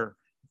fair,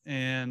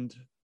 and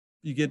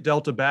you get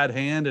dealt a bad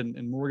hand,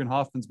 and Morgan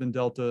Hoffman's been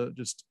dealt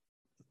just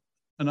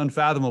an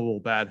unfathomable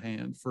bad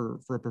hand for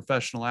a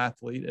professional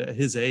athlete at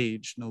his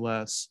age, no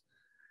less.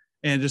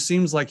 And it just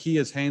seems like he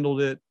has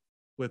handled it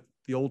with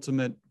the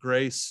ultimate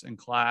grace and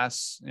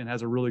class and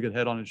has a really good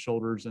head on his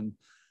shoulders. And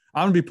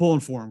I'm going to be pulling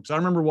for him because I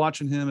remember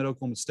watching him at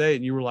Oklahoma State,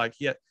 and you were like,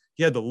 he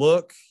had the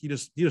look. He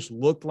just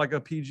looked like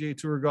a PGA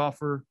Tour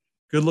golfer,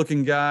 good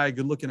looking guy,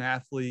 good looking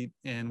athlete,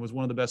 and was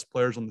one of the best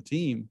players on the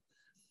team.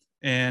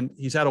 And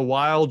he's had a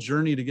wild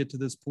journey to get to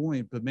this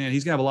point, but man,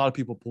 he's gonna have a lot of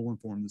people pulling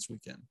for him this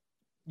weekend.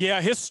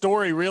 Yeah, his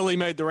story really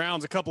made the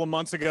rounds a couple of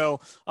months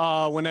ago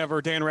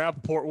whenever Dan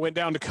Rappaport went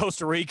down to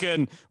Costa Rica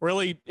and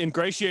really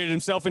ingratiated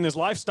himself in his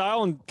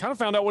lifestyle and kind of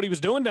found out what he was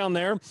doing down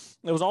there.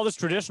 It was all this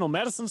traditional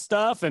medicine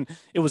stuff, and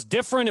it was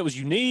different. It was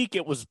unique.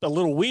 It was a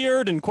little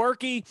weird and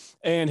quirky,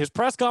 and his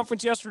press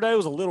conference yesterday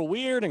was a little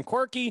weird and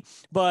quirky,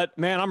 but,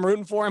 man, I'm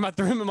rooting for him. I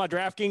threw him in my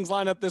DraftKings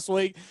lineup this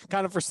week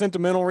kind of for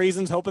sentimental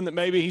reasons, hoping that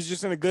maybe he's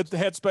just in a good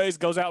headspace,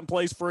 goes out and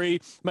plays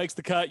free, makes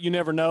the cut. You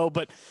never know.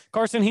 But,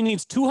 Carson, he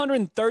needs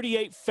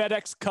 238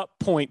 FedEx Cup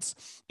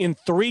points in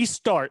 3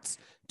 starts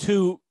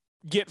to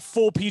get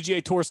full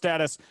PGA Tour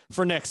status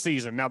for next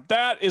season. Now,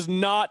 that is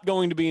not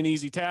going to be an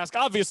easy task.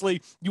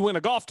 Obviously, you win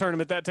a golf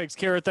tournament, that takes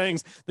care of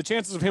things. The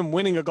chances of him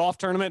winning a golf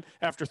tournament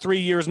after 3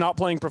 years not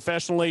playing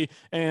professionally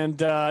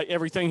and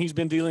everything he's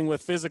been dealing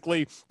with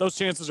physically, those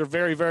chances are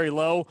very, very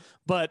low.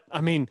 But,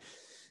 I mean,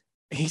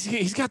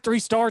 he's got 3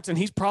 starts, and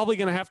he's probably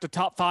going to have to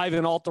top 5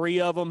 in all 3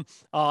 of them.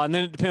 And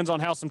then it depends on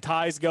how some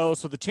ties go.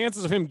 So the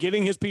chances of him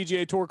getting his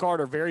PGA Tour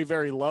card are very,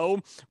 very low.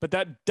 But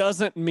that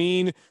doesn't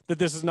mean that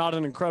this is not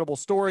an incredible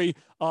story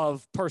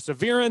of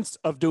perseverance,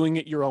 of doing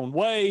it your own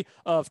way,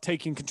 of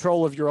taking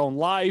control of your own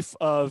life,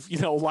 of,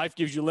 life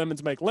gives you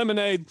lemons, make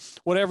lemonade,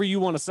 whatever you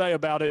want to say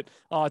about it.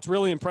 It's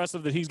really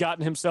impressive that he's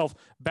gotten himself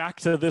back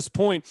to this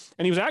point.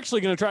 And he was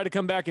actually going to try to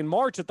come back in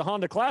March at the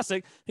Honda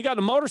Classic. He got in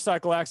a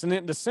motorcycle accident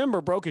in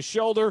December, broke his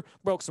shoulder,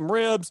 broke some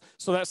ribs,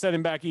 so that set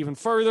him back even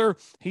further.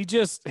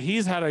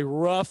 He's had a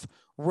rough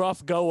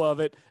go of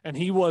it, and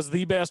he was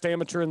the best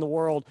amateur in the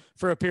world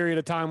for a period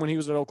of time when he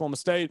was at Oklahoma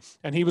State,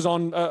 and he was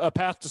on a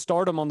path to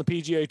stardom on the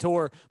PGA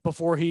Tour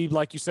before he,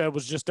 like you said,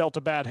 was just dealt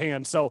a bad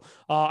hand. So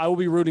I will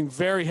be rooting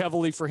very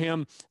heavily for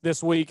him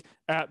this week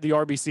at the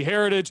RBC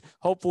Heritage.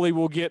 Hopefully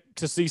we'll get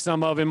to see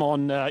some of him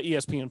on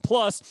ESPN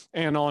Plus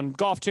and on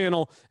Golf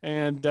Channel,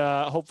 and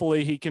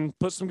hopefully he can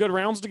put some good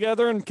rounds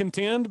together and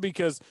contend,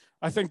 because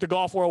I think the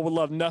golf world would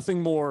love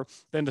nothing more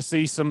than to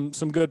see some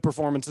good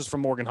performances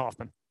from Morgan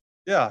Hoffman.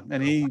 Yeah,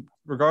 and he,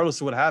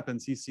 regardless of what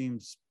happens, he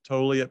seems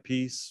totally at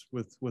peace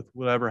with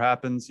whatever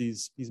happens.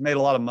 He's made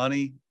a lot of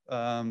money.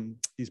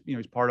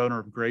 He's part owner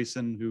of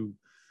Grayson, who,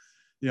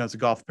 it's a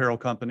golf apparel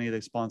company.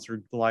 They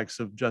sponsored the likes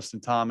of Justin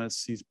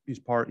Thomas. He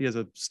has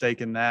a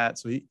stake in that.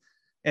 So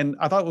and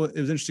I thought it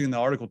was interesting in the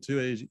article too,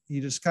 is he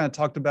just kind of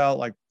talked about,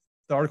 like,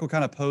 the article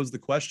kind of posed the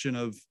question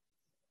of,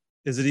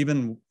 is it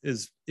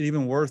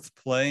even worth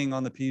playing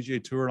on the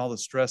PGA Tour and all the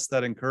stress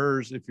that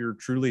incurs if you're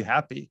truly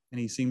happy? And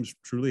he seems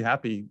truly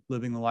happy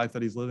living the life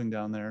that he's living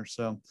down there.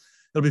 So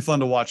it'll be fun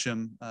to watch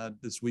him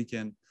this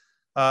weekend.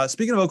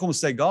 Speaking of Oklahoma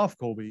State golf,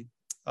 Colby,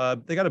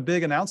 they got a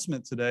big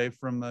announcement today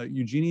from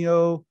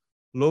Eugenio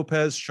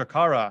Lopez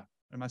Chacarra.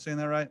 Am I saying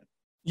that right?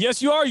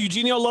 Yes, you are,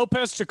 Eugenio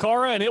Lopez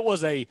Chacarra, and it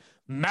was a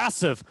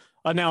massive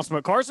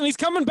announcement. Carson, he's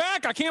coming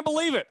back. I can't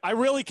believe it. I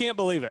really can't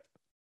believe it.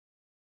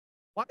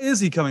 Why is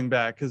he coming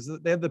back? Because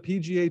they have the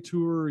PGA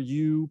Tour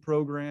U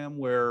program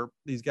where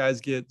these guys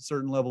get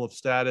certain level of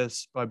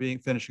status by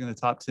finishing in the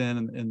top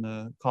 10 in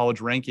the college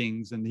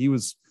rankings. And he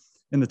was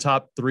in the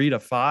top 3 to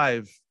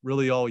 5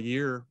 really all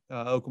year,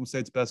 Oklahoma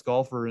State's best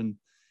golfer. And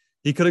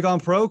he could have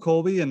gone pro,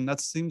 Colby, and that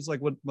seems like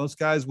what most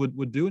guys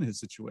would do in his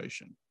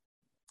situation.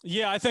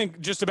 Yeah, I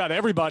think just about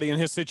everybody in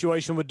his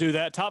situation would do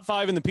that. Top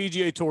 5 in the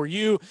PGA Tour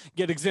U,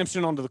 get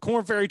exemption onto the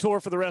Korn Ferry Tour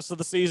for the rest of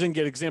the season,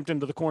 get exempt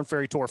into the Korn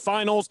Ferry Tour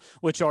Finals,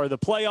 which are the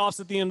playoffs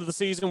at the end of the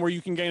season where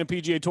you can gain a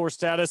PGA Tour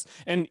status.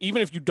 And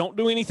even if you don't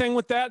do anything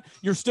with that,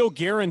 you're still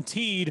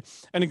guaranteed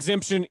an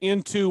exemption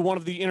into one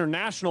of the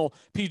international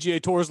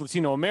PGA Tours,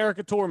 Latino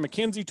America Tour,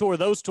 McKenzie Tour,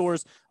 those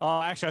tours.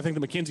 Actually, I think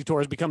the McKenzie Tour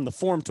has become the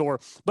Forum Tour.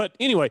 But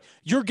anyway,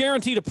 you're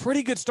guaranteed a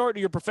pretty good start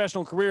to your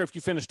professional career if you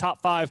finish top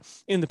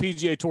 5 in the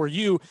PGA Tour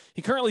U.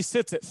 He currently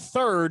sits at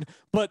 3rd,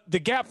 but the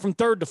gap from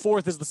 3rd to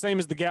 4th is the same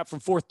as the gap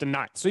from 4th to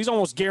 9th. So he's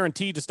almost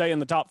guaranteed to stay in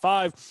the top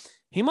 5.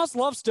 He must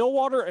love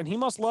Stillwater, and he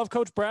must love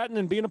Coach Bratton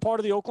and being a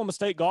part of the Oklahoma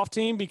State golf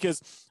team,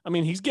 because, I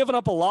mean, he's given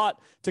up a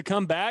lot to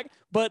come back,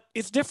 but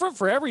it's different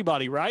for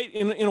everybody, right?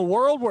 In a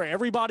world where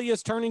everybody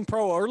is turning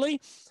pro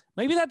early,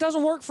 Maybe that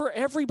doesn't work for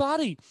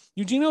everybody.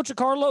 Eugenio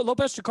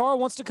Lopez Chacarra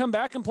wants to come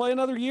back and play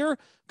another year.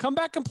 Come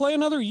back and play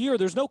another year.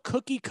 There's no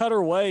cookie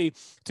cutter way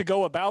to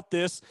go about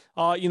this.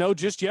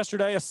 Just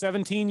yesterday, a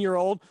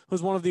 17-year-old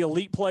who's one of the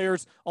elite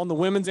players on the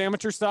women's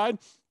amateur side,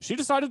 she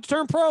decided to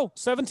turn pro,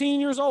 17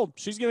 years old.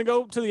 She's going to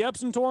go to the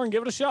Epson Tour and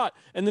give it a shot.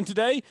 And then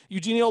today,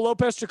 Eugenio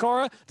Lopez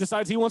Chacarra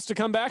decides he wants to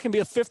come back and be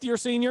a fifth-year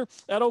senior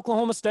at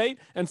Oklahoma State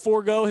and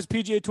forego his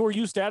PGA Tour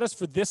U status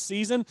for this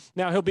season.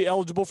 Now he'll be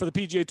eligible for the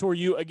PGA Tour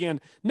U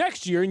again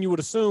next year, and you would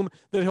assume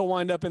that he'll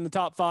wind up in the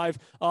top 5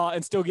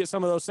 and still get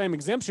some of those same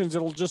exemptions.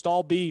 It'll just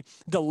all be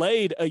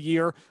delayed a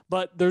year,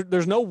 but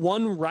there's no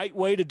one right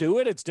way to do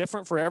it. It's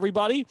different for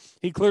everybody.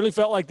 He clearly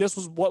felt like this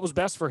was what was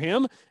best for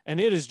him, and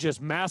it is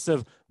just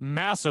massive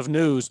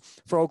news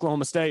for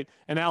Oklahoma State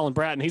and Alan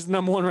Bratton. He's the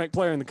number 1 ranked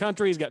player in the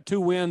country. He's got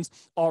 2 wins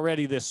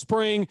already this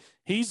spring.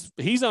 He's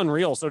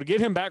unreal. So to get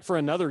him back for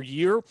another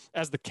year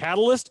as the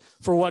catalyst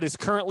for what is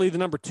currently the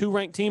number 2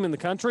 ranked team in the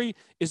country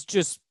is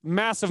just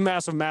massive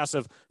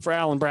for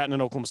Alan Bratton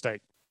and Oklahoma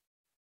State.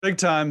 Big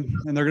time,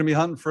 and they're going to be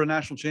hunting for a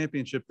national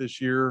championship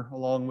this year,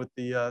 along with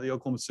the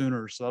Oklahoma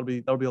Sooners. So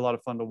that'll be a lot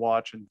of fun to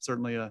watch, and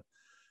certainly a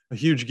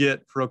huge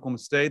get for Oklahoma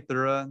State.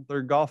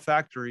 They're golf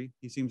factory.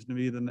 He seems to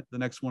be the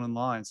next one in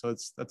line. So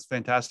that's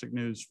fantastic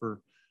news for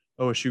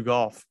OSU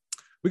golf.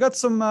 We got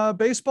some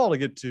baseball to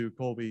get to,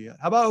 Colby.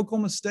 How about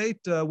Oklahoma State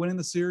winning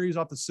the series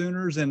off the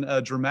Sooners in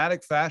a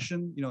dramatic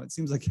fashion? It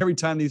seems like every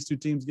time these two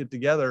teams get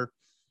together,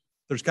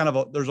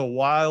 there's a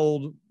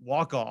wild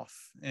walk-off,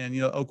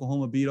 and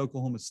Oklahoma beat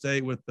Oklahoma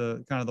State with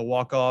the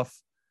walk-off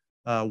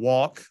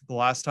walk the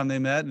last time they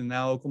met, and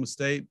now Oklahoma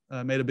State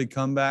made a big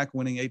comeback,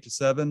 winning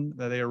 8-7.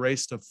 They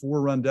erased a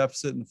 4-run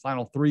deficit in the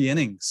final 3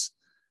 innings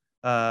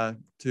to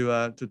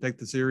take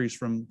the series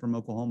from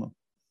Oklahoma.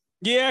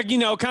 Yeah,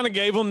 kind of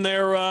gave them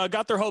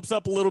got their hopes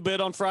up a little bit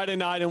on Friday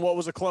night in what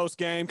was a close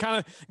game. Kind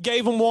of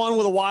gave them one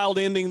with a wild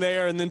ending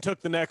there and then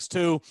took the next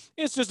 2.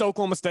 It's just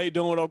Oklahoma State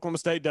doing what Oklahoma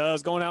State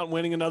does, going out and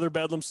winning another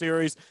Bedlam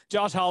series.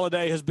 Josh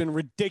Holliday has been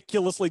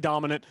ridiculously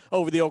dominant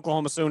over the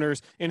Oklahoma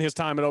Sooners in his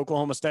time at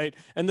Oklahoma State,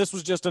 and this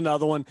was just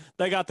another one.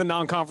 They got the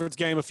non-conference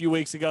game a few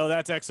weeks ago.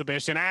 That's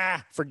exhibition.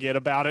 Forget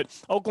about it.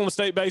 Oklahoma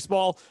State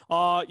baseball,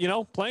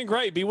 playing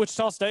great. Beat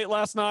Wichita State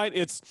last night.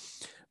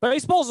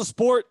 Baseball is a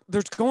sport.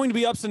 There's going to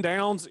be ups and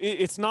downs.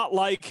 It's not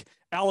like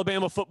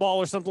Alabama football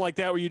or something like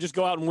that where you just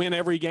go out and win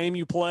every game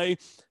you play.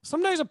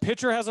 Some days a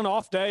pitcher has an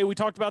off day. We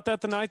talked about that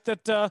the night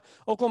that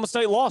Oklahoma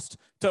State lost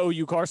to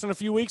OU Carson a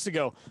few weeks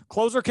ago.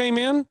 Closer came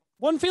in,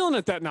 wasn't feeling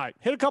it that night.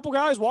 Hit a couple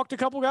guys, walked a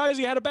couple guys.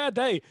 He had a bad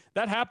day.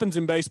 That happens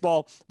in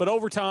baseball. But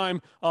over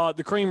time,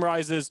 the cream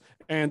rises,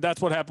 and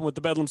that's what happened with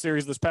the Bedlam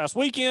series this past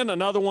weekend.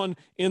 Another one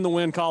in the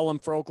win column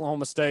for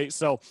Oklahoma State.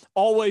 So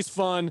always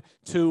fun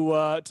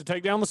to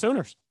take down the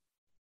Sooners.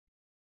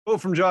 Quote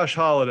from Josh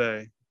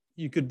Holliday: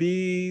 "You could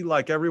be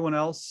like everyone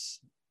else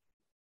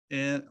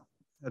that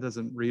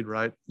doesn't read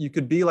right. You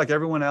could be like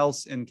everyone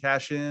else and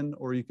cash in,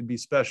 or you could be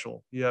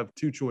special. You have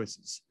 2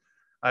 choices.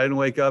 I didn't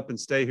wake up and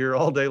stay here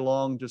all day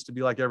long just to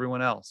be like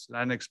everyone else. And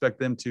I didn't expect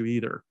them to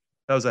either.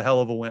 That was a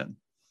hell of a win."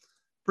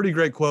 Pretty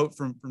great quote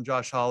from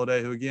Josh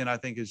Holliday, who, again, I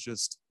think is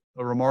just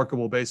a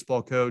remarkable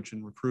baseball coach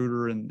and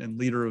recruiter and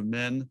leader of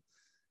men.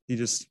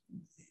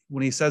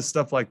 When he says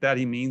stuff like that,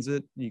 he means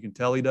it. You can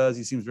tell he does.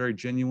 He seems very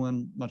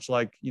genuine, much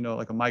like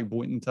a Mike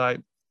Boynton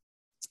type.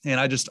 And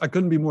I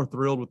couldn't be more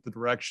thrilled with the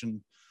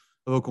direction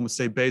of Oklahoma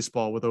State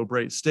baseball with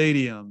O'Brate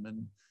Stadium.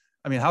 And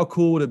I mean, how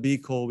cool would it be,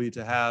 Colby,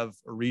 to have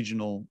a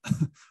regional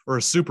or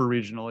a super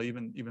regional,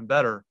 even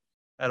better,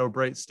 at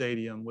O'Brate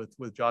Stadium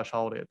with Josh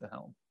Holliday at the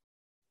helm?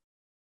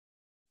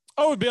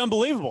 Oh, it would be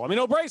unbelievable. I mean,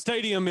 O'Brate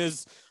Stadium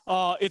is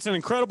it's an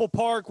incredible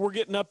park. We're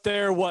getting up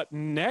there,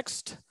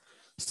 next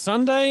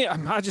Sunday?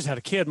 I just had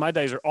a kid. My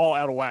days are all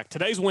out of whack.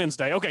 Today's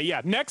Wednesday. Okay,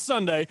 yeah. Next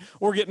Sunday,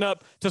 we're getting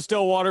up to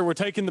Stillwater. We're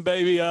taking the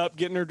baby up,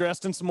 getting her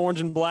dressed in some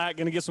orange and black,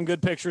 going to get some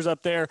good pictures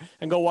up there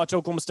and go watch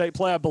Oklahoma State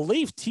play, I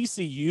believe,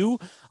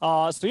 TCU.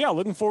 So, yeah,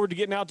 looking forward to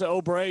getting out to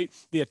O'Brate.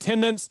 The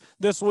attendance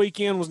this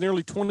weekend was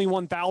nearly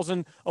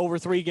 21,000 over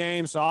 3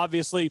 games. So,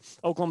 obviously,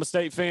 Oklahoma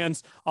State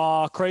fans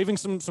craving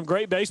some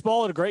great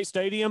baseball at a great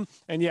stadium.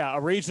 And, yeah,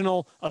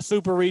 a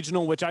super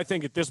regional, which I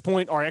think at this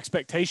point are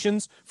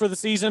expectations for the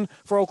season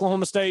for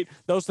Oklahoma State.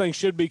 Those things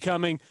should be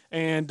coming.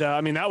 And,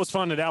 that was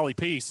fun at Alley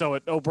P. So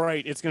at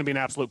O'Brate, it's going to be an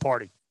absolute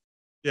party.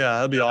 Yeah,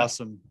 that'd be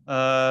awesome.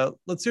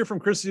 Let's hear from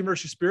Chris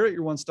University Spirit,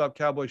 your one-stop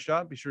Cowboy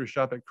shop. Be sure to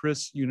shop at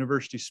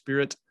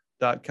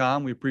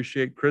chrisuniversityspirit.com. We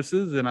appreciate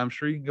Chris's, and I'm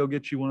sure you can go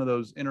get you one of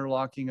those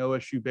interlocking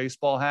OSU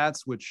baseball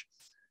hats, which,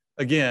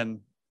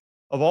 again,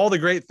 of all the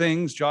great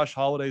things Josh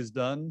Holliday's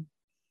done,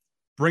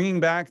 bringing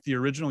back the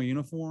original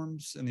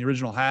uniforms and the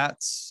original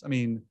hats,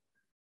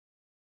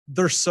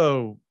 they're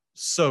so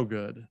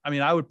good.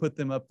 I would put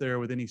them up there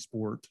with any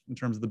sport in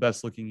terms of the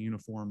best looking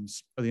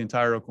uniforms of the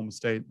entire Oklahoma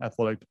State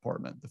athletic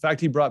department. The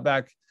fact he brought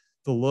back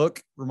the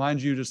look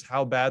reminds you just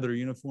how bad their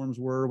uniforms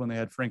were when they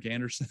had Frank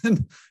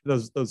Anderson.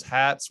 those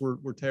hats were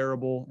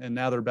terrible, and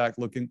now they're back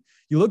looking.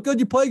 You look good,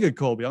 you play good,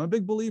 Colby. I'm a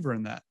big believer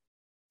in that.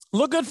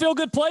 Look good, feel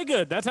good, play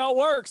good. That's how it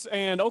works.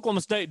 And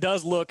Oklahoma State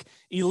does look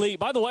elite.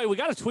 By the way, we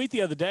got a tweet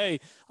the other day.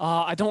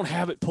 I don't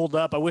have it pulled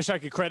up. I wish I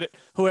could credit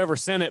whoever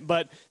sent it,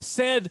 but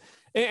said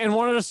and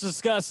wanted us to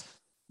discuss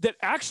that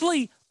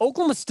actually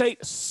Oklahoma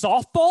State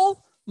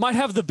softball might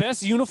have the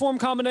best uniform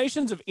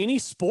combinations of any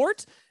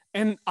sport.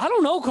 And I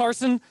don't know,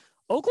 Carson,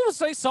 Oklahoma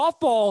State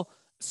softball,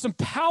 some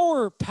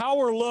power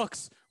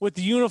looks with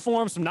the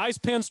uniform, some nice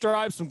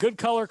pinstripes, some good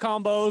color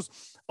combos.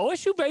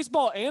 OSU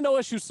baseball and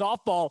OSU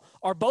softball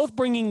are both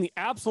bringing the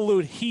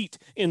absolute heat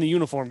in the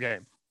uniform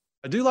game.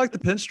 I do like the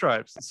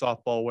pinstripes that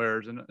softball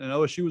wears, and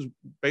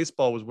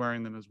baseball was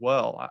wearing them as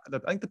well. I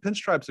think the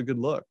pinstripe's a good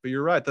look, but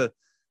you're right. The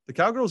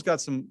Cowgirls got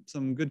some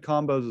good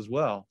combos as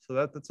well. So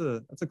that's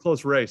a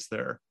close race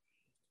there.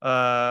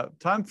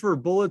 Time for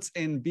bullets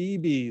and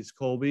BBs,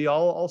 Colby.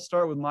 I'll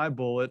start with my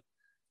bullet.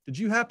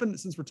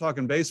 Since we're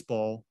talking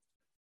baseball,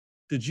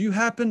 did you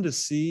happen to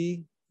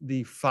see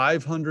the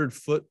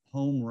 500-foot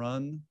home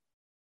run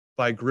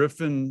by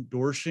Griffin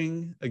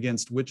Dorsching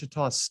against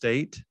Wichita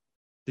State?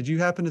 Did you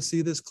happen to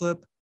see this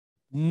clip?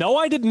 No,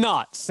 I did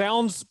not.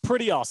 Sounds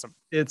pretty awesome.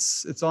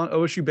 It's on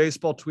OSU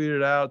Baseball,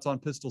 tweeted out. It's on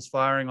Pistols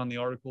Firing on the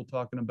article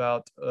talking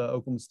about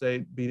Oklahoma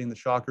State beating the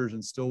Shockers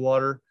in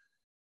Stillwater.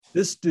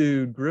 This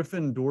dude,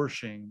 Griffin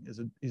Dorsching,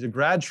 he's a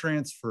grad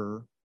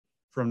transfer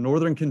from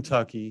Northern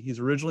Kentucky. He's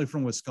originally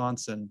from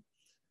Wisconsin.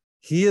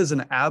 He is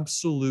an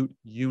absolute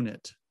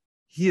unit.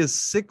 He is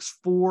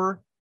 6'4",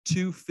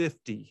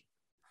 250,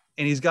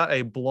 and he's got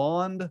a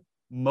blonde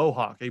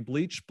mohawk, a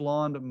bleached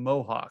blonde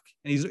mohawk,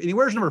 and he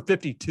wears number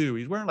 52.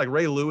 He's wearing like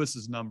Ray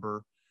Lewis's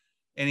number,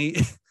 and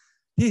he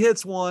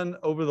hits one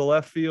over the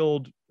left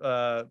field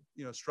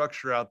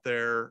structure out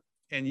there,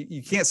 and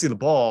you can't see the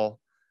ball,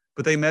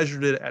 but they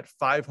measured it at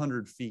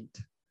 500 feet.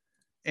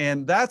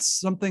 And that's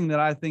something that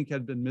I think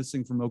had been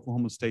missing from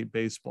Oklahoma State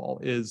baseball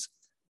is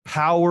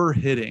power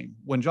hitting.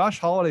 When Josh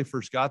Holiday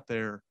first got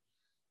there,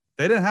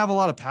 they didn't have a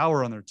lot of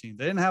power on their team.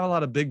 They didn't have a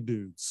lot of big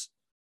dudes.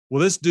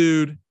 Well, this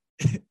dude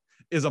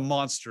is a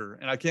monster,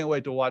 and I can't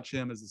wait to watch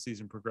him as the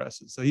season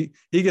progresses. So he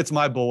gets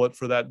my bullet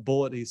for that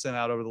bullet he sent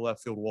out over the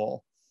left field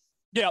wall.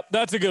 Yeah,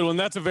 that's a good one.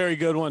 That's a very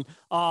good one.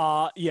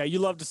 Yeah, you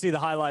love to see the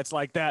highlights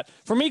like that.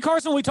 For me,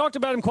 Carson, we talked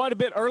about him quite a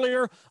bit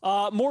earlier.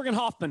 Morgan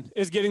Hoffman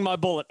is getting my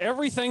bullet.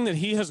 Everything that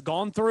he has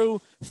gone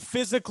through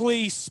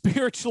physically,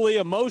 spiritually,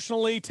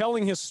 emotionally,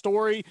 telling his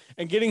story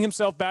and getting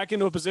himself back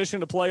into a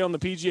position to play on the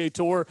PGA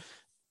Tour.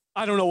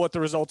 I don't know what the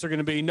results are going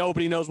to be.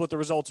 Nobody knows what the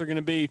results are going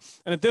to be.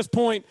 And at this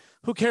point,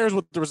 who cares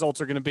what the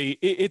results are going to be?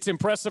 It's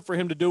impressive for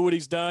him to do what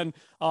he's done.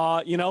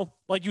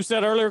 Like you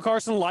said earlier,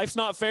 Carson, life's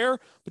not fair,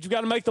 but you've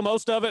got to make the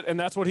most of it. And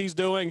that's what he's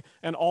doing.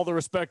 And all the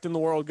respect in the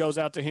world goes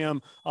out to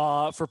him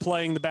for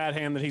playing the bad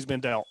hand that he's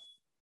been dealt.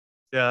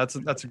 Yeah,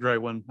 that's a great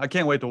one. I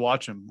can't wait to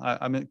watch him.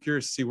 I'm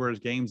curious to see where his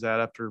game's at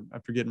after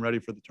getting ready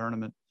for the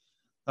tournament.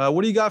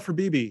 What do you got for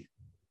BB?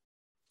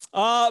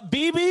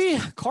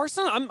 BB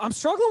Carson, I'm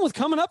struggling with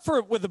coming up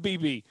with a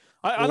BB.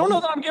 I don't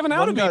know that I'm giving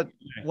out a BB.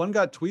 One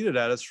got tweeted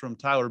at us from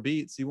Tyler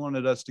Beats. He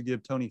wanted us to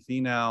give Tony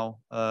Finau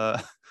a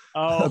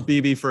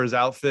BB for his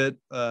outfit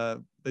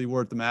that he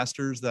wore at the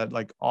Masters, that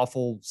like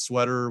awful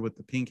sweater with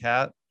the pink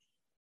hat.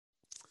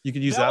 You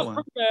could use that one.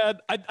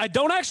 Bad. I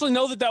don't actually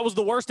know that was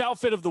the worst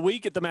outfit of the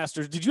week at the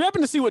Masters. Did you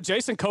happen to see what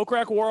Jason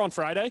Kokrak wore on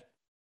Friday?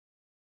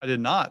 I did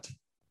not.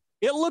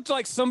 It looked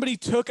like somebody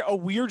took a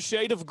weird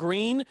shade of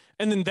green,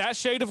 and then that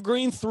shade of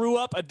green threw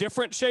up a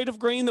different shade of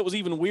green that was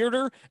even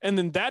weirder, and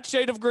then that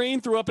shade of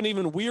green threw up an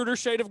even weirder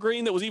shade of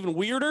green that was even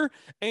weirder.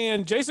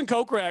 And Jason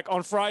Kokrak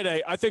on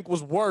Friday, I think,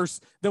 was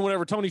worse than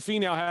whatever Tony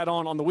Finau had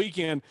on the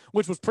weekend,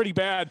 which was pretty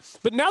bad.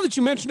 But now that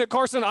you mentioned it,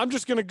 Carson, I'm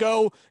just going to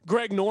go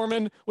Greg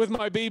Norman with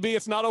my BB.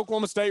 It's not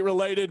Oklahoma State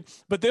related,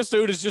 but this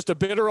dude is just a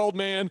bitter old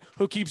man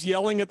who keeps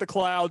yelling at the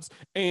clouds,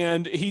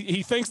 and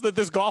he thinks that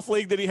this golf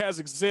league that he has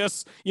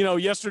exists.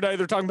 Yesterday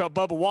they're talking about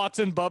Bubba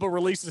Watson. Bubba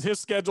releases his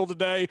schedule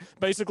today,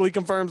 basically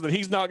confirms that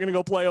he's not going to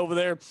go play over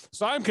there.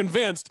 So I'm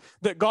convinced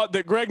that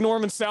Greg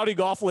Norman's Saudi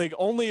Golf League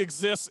only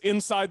exists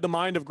inside the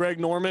mind of Greg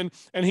Norman,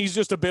 and he's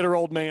just a bitter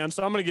old man.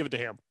 So I'm going to give it to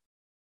him.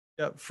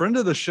 Yeah, friend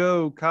of the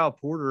show, Kyle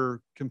Porter,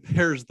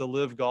 compares the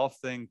Live Golf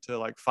thing to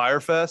like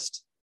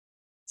Firefest.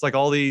 It's like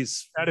all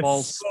these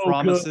false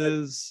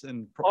promises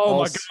and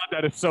my God,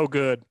 that is so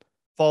good.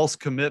 False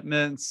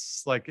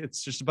commitments. Like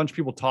it's just a bunch of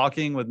people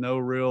talking with no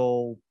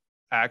real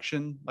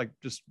action. Like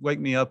just wake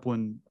me up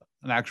when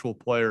an actual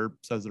player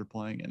says they're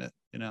playing in it,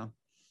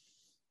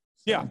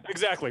 Yeah,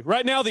 exactly.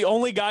 Right now, the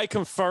only guy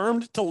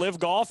confirmed to Live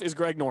Golf is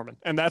Greg Norman,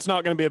 and that's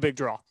not going to be a big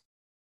draw.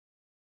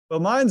 Well,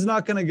 mine's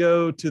not going to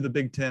go to the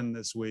Big Ten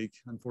this week,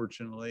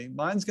 unfortunately.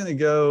 Mine's going to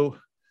go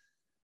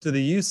to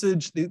the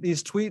usage.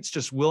 These tweets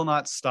just will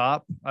not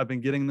stop. I've been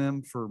getting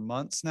them for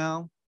months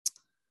now.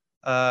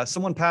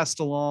 Someone passed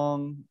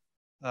along,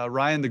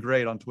 Ryan the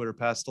Great on Twitter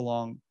passed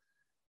along,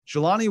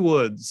 Jelani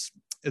Woods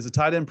is a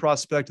tight end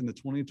prospect in the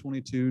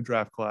 2022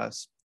 draft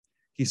class.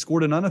 He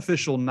scored an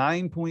unofficial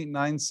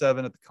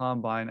 9.97 at the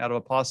combine out of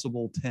a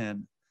possible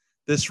 10.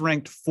 This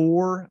ranked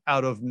 4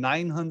 out of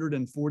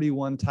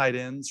 941 tight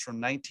ends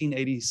from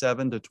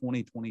 1987 to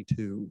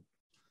 2022.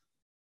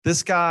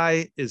 This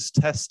guy is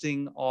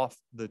testing off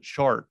the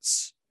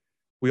charts.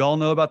 We all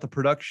know about the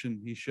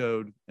production he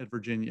showed at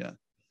Virginia.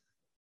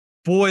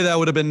 Boy, that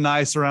would have been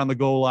nice around the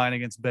goal line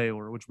against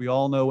Baylor, which we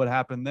all know what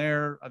happened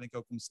there. I think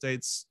Oklahoma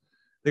State's,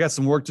 they got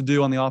some work to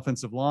do on the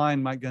offensive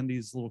line. Mike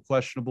Gundy's a little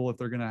questionable if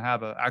they're going to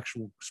have an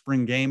actual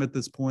spring game at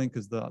this point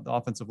because the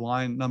offensive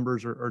line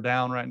numbers are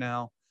down right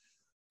now.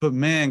 But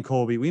man,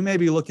 Colby, we may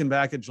be looking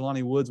back at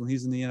Jelani Woods when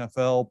he's in the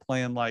NFL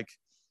playing like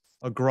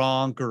a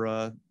Gronk or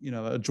a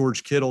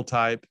George Kittle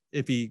type.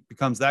 If he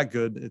becomes that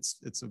good,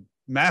 it's a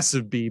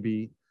massive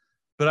BB.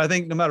 But I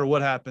think no matter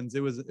what happens,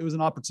 it was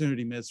an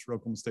opportunity missed for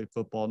Oklahoma State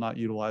football, not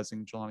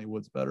utilizing Jelani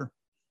Woods better.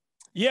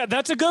 Yeah,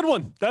 that's a good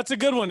one.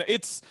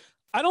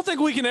 I don't think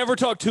we can ever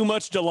talk too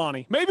much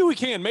Jelani. Maybe we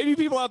can. Maybe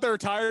people out there are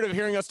tired of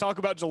hearing us talk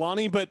about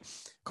Jelani, but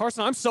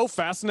Carson, I'm so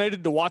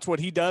fascinated to watch what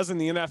he does in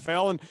the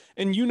NFL.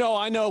 And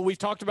I know we've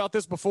talked about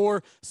this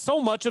before. So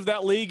much of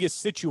that league is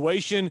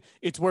situation.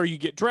 It's where you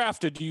get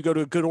drafted. Do you go to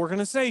a good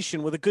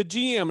organization with a good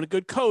GM and a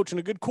good coach and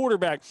a good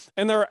quarterback?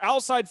 And there are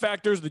outside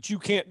factors that you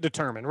can't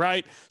determine,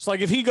 right? So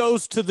like if he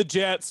goes to the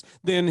Jets,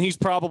 then he's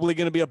probably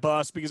going to be a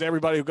bust because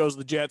everybody who goes to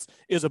the Jets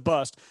is a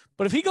bust.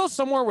 But if he goes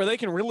somewhere where they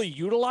can really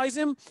utilize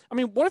him, I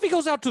mean, what if he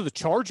goes out to the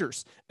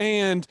Chargers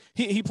and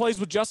he plays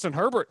with Justin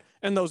Herbert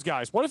and those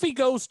guys? What if he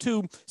goes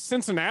to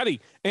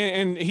Cincinnati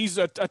and he's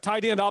a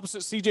tight end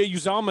opposite CJ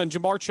Uzomah and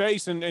Jamar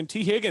Chase and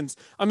T. Higgins?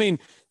 I mean,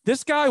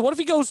 this guy, what if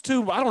he goes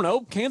to, I don't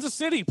know, Kansas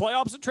City, play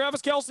opposite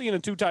Travis Kelce in a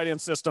 2 tight end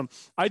system?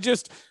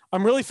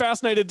 I'm really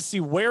fascinated to see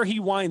where he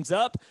winds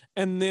up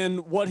and then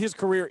what his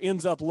career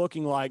ends up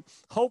looking like.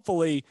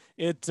 Hopefully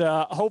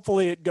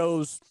it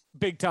goes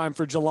big time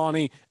for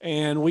Jelani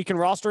and we can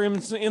roster him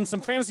in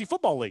some fantasy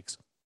football leagues.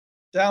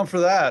 Down for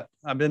that.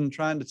 I've been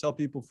trying to tell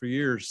people for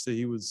years that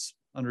he was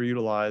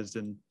underutilized,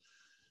 and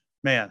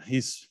man,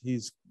 he's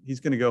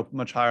going to go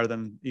much higher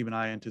than even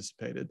I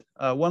anticipated.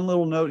 One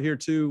little note here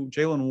too,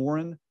 Jaylen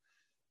Warren,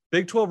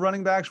 Big 12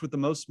 running backs with the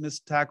most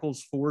missed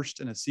tackles forced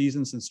in a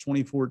season since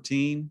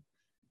 2014.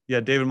 You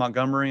had David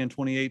Montgomery in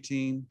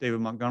 2018, David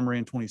Montgomery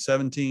in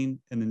 2017,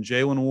 and then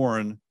Jaylen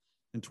Warren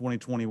in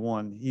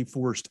 2021. He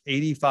forced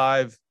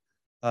 85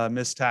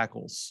 missed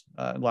tackles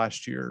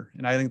last year.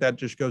 And I think that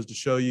just goes to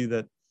show you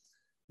that,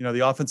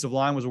 the offensive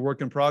line was a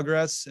work in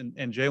progress,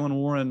 and Jaylen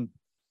Warren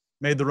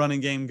made the running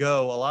game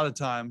go a lot of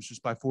times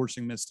just by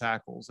forcing missed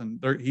tackles.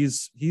 And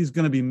he's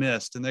going to be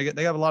missed. And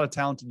they have a lot of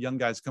talented young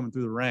guys coming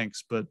through the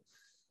ranks, but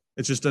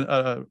it's just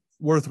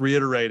worth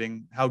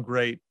reiterating how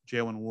great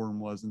Jaylen Warren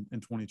was in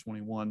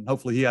 2021.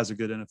 Hopefully he has a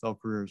good NFL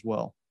career as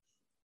well.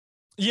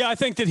 Yeah, I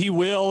think that he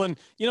will. And,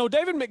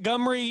 David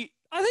Montgomery,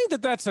 I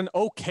think that's an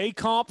okay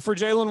comp for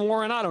Jaylen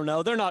Warren. I don't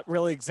know. They're not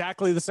really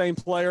exactly the same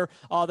player.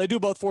 They do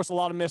both force a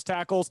lot of missed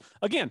tackles.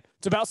 Again,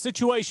 it's about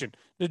situation.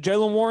 Did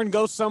Jaylen Warren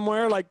go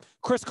somewhere like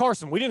Chris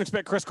Carson? We didn't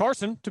expect Chris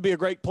Carson to be a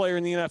great player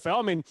in the NFL.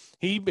 I mean,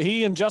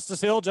 he and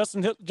Justice Hill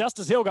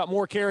got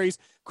more carries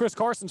Chris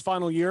Carson's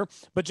final year,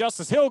 but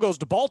Justice Hill goes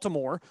to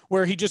Baltimore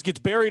where he just gets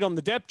buried on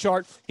the depth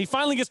chart. He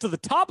finally gets to the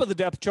top of the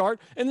depth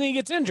chart and then he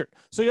gets injured.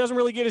 So he doesn't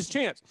really get his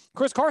chance.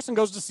 Chris Carson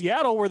goes to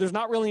Seattle where there's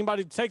not really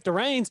anybody to take the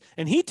reins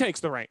and he takes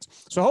the reins.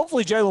 So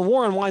hopefully Jaylen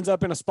Warren winds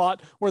up in a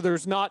spot where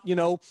there's not,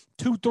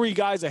 2-3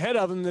 guys ahead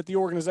of him that the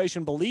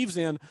organization believes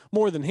in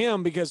more than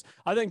him, because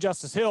I think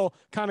Justice Hill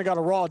kind of got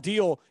a raw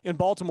deal in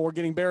Baltimore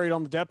getting buried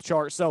on the depth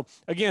chart. So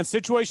again,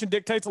 situation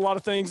dictates a lot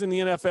of things in the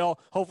NFL.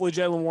 Hopefully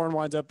Jaylen Warren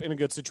winds up in a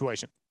good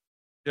situation.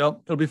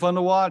 Yep. It'll be fun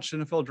to watch.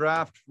 NFL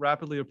draft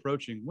rapidly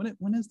approaching.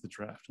 When is the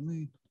draft? Let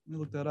me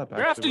look that up.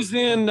 Draft is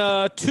in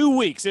 2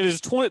 weeks. It is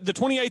the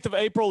 28th of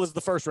April is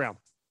the first round.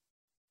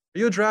 Are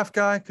you a draft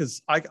guy?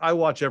 Because I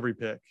watch every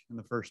pick in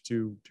the first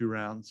two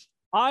rounds.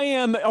 I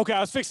am. Okay, I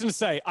was fixing to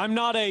say, I'm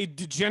not a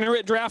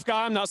degenerate draft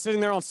guy. I'm not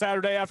sitting there on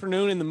Saturday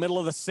afternoon in the middle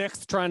of the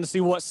 6th trying to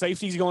see what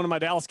safety's going to my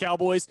Dallas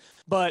Cowboys.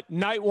 But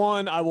night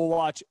one, I will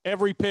watch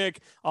every pick.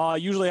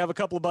 Usually have a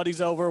couple of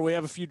buddies over. We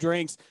have a few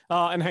drinks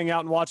and hang out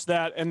and watch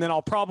that. And then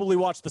I'll probably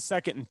watch the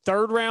 2nd and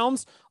 3rd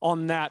rounds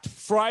on that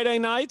Friday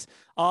night.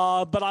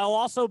 But I'll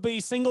also be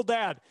single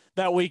dad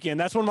that weekend.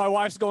 That's when my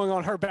wife's going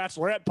on her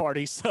bachelorette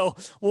party. So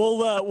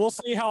we'll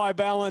see how I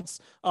balance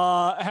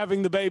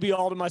having the baby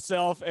all to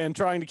myself and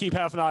trying to keep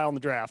half an eye on the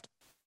draft.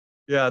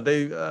 Yeah,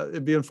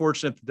 it'd be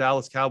unfortunate if the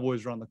Dallas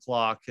Cowboys are on the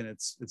clock and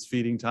it's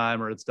feeding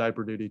time or it's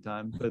diaper duty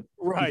time, but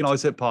right. You can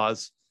always hit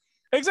pause.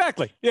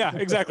 Exactly. Yeah,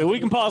 exactly. We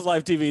can pause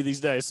live TV these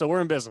days, so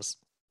we're in business.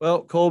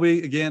 Well,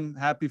 Colby, again,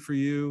 happy for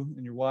you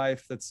and your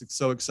wife. That's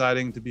so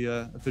exciting to be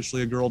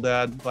officially a girl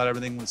dad. Glad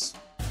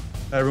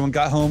everyone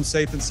got home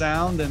safe and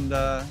sound, and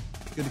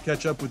good to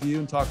catch up with you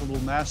and talk a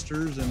little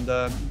Masters. And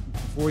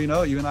before you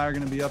know it, you and I are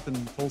going to be up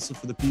in Tulsa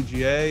for the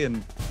PGA,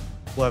 and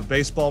we'll have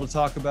baseball to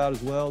talk about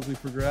as well as we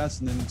progress.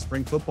 And then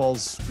spring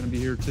football's going to be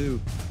here too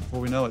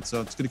before we know it.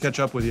 So it's good to catch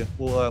up with you.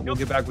 We'll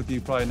get back with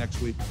you probably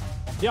next week.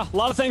 Yeah, a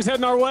lot of things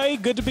heading our way.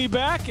 Good to be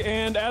back.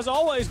 And as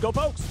always, go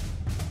Pokes.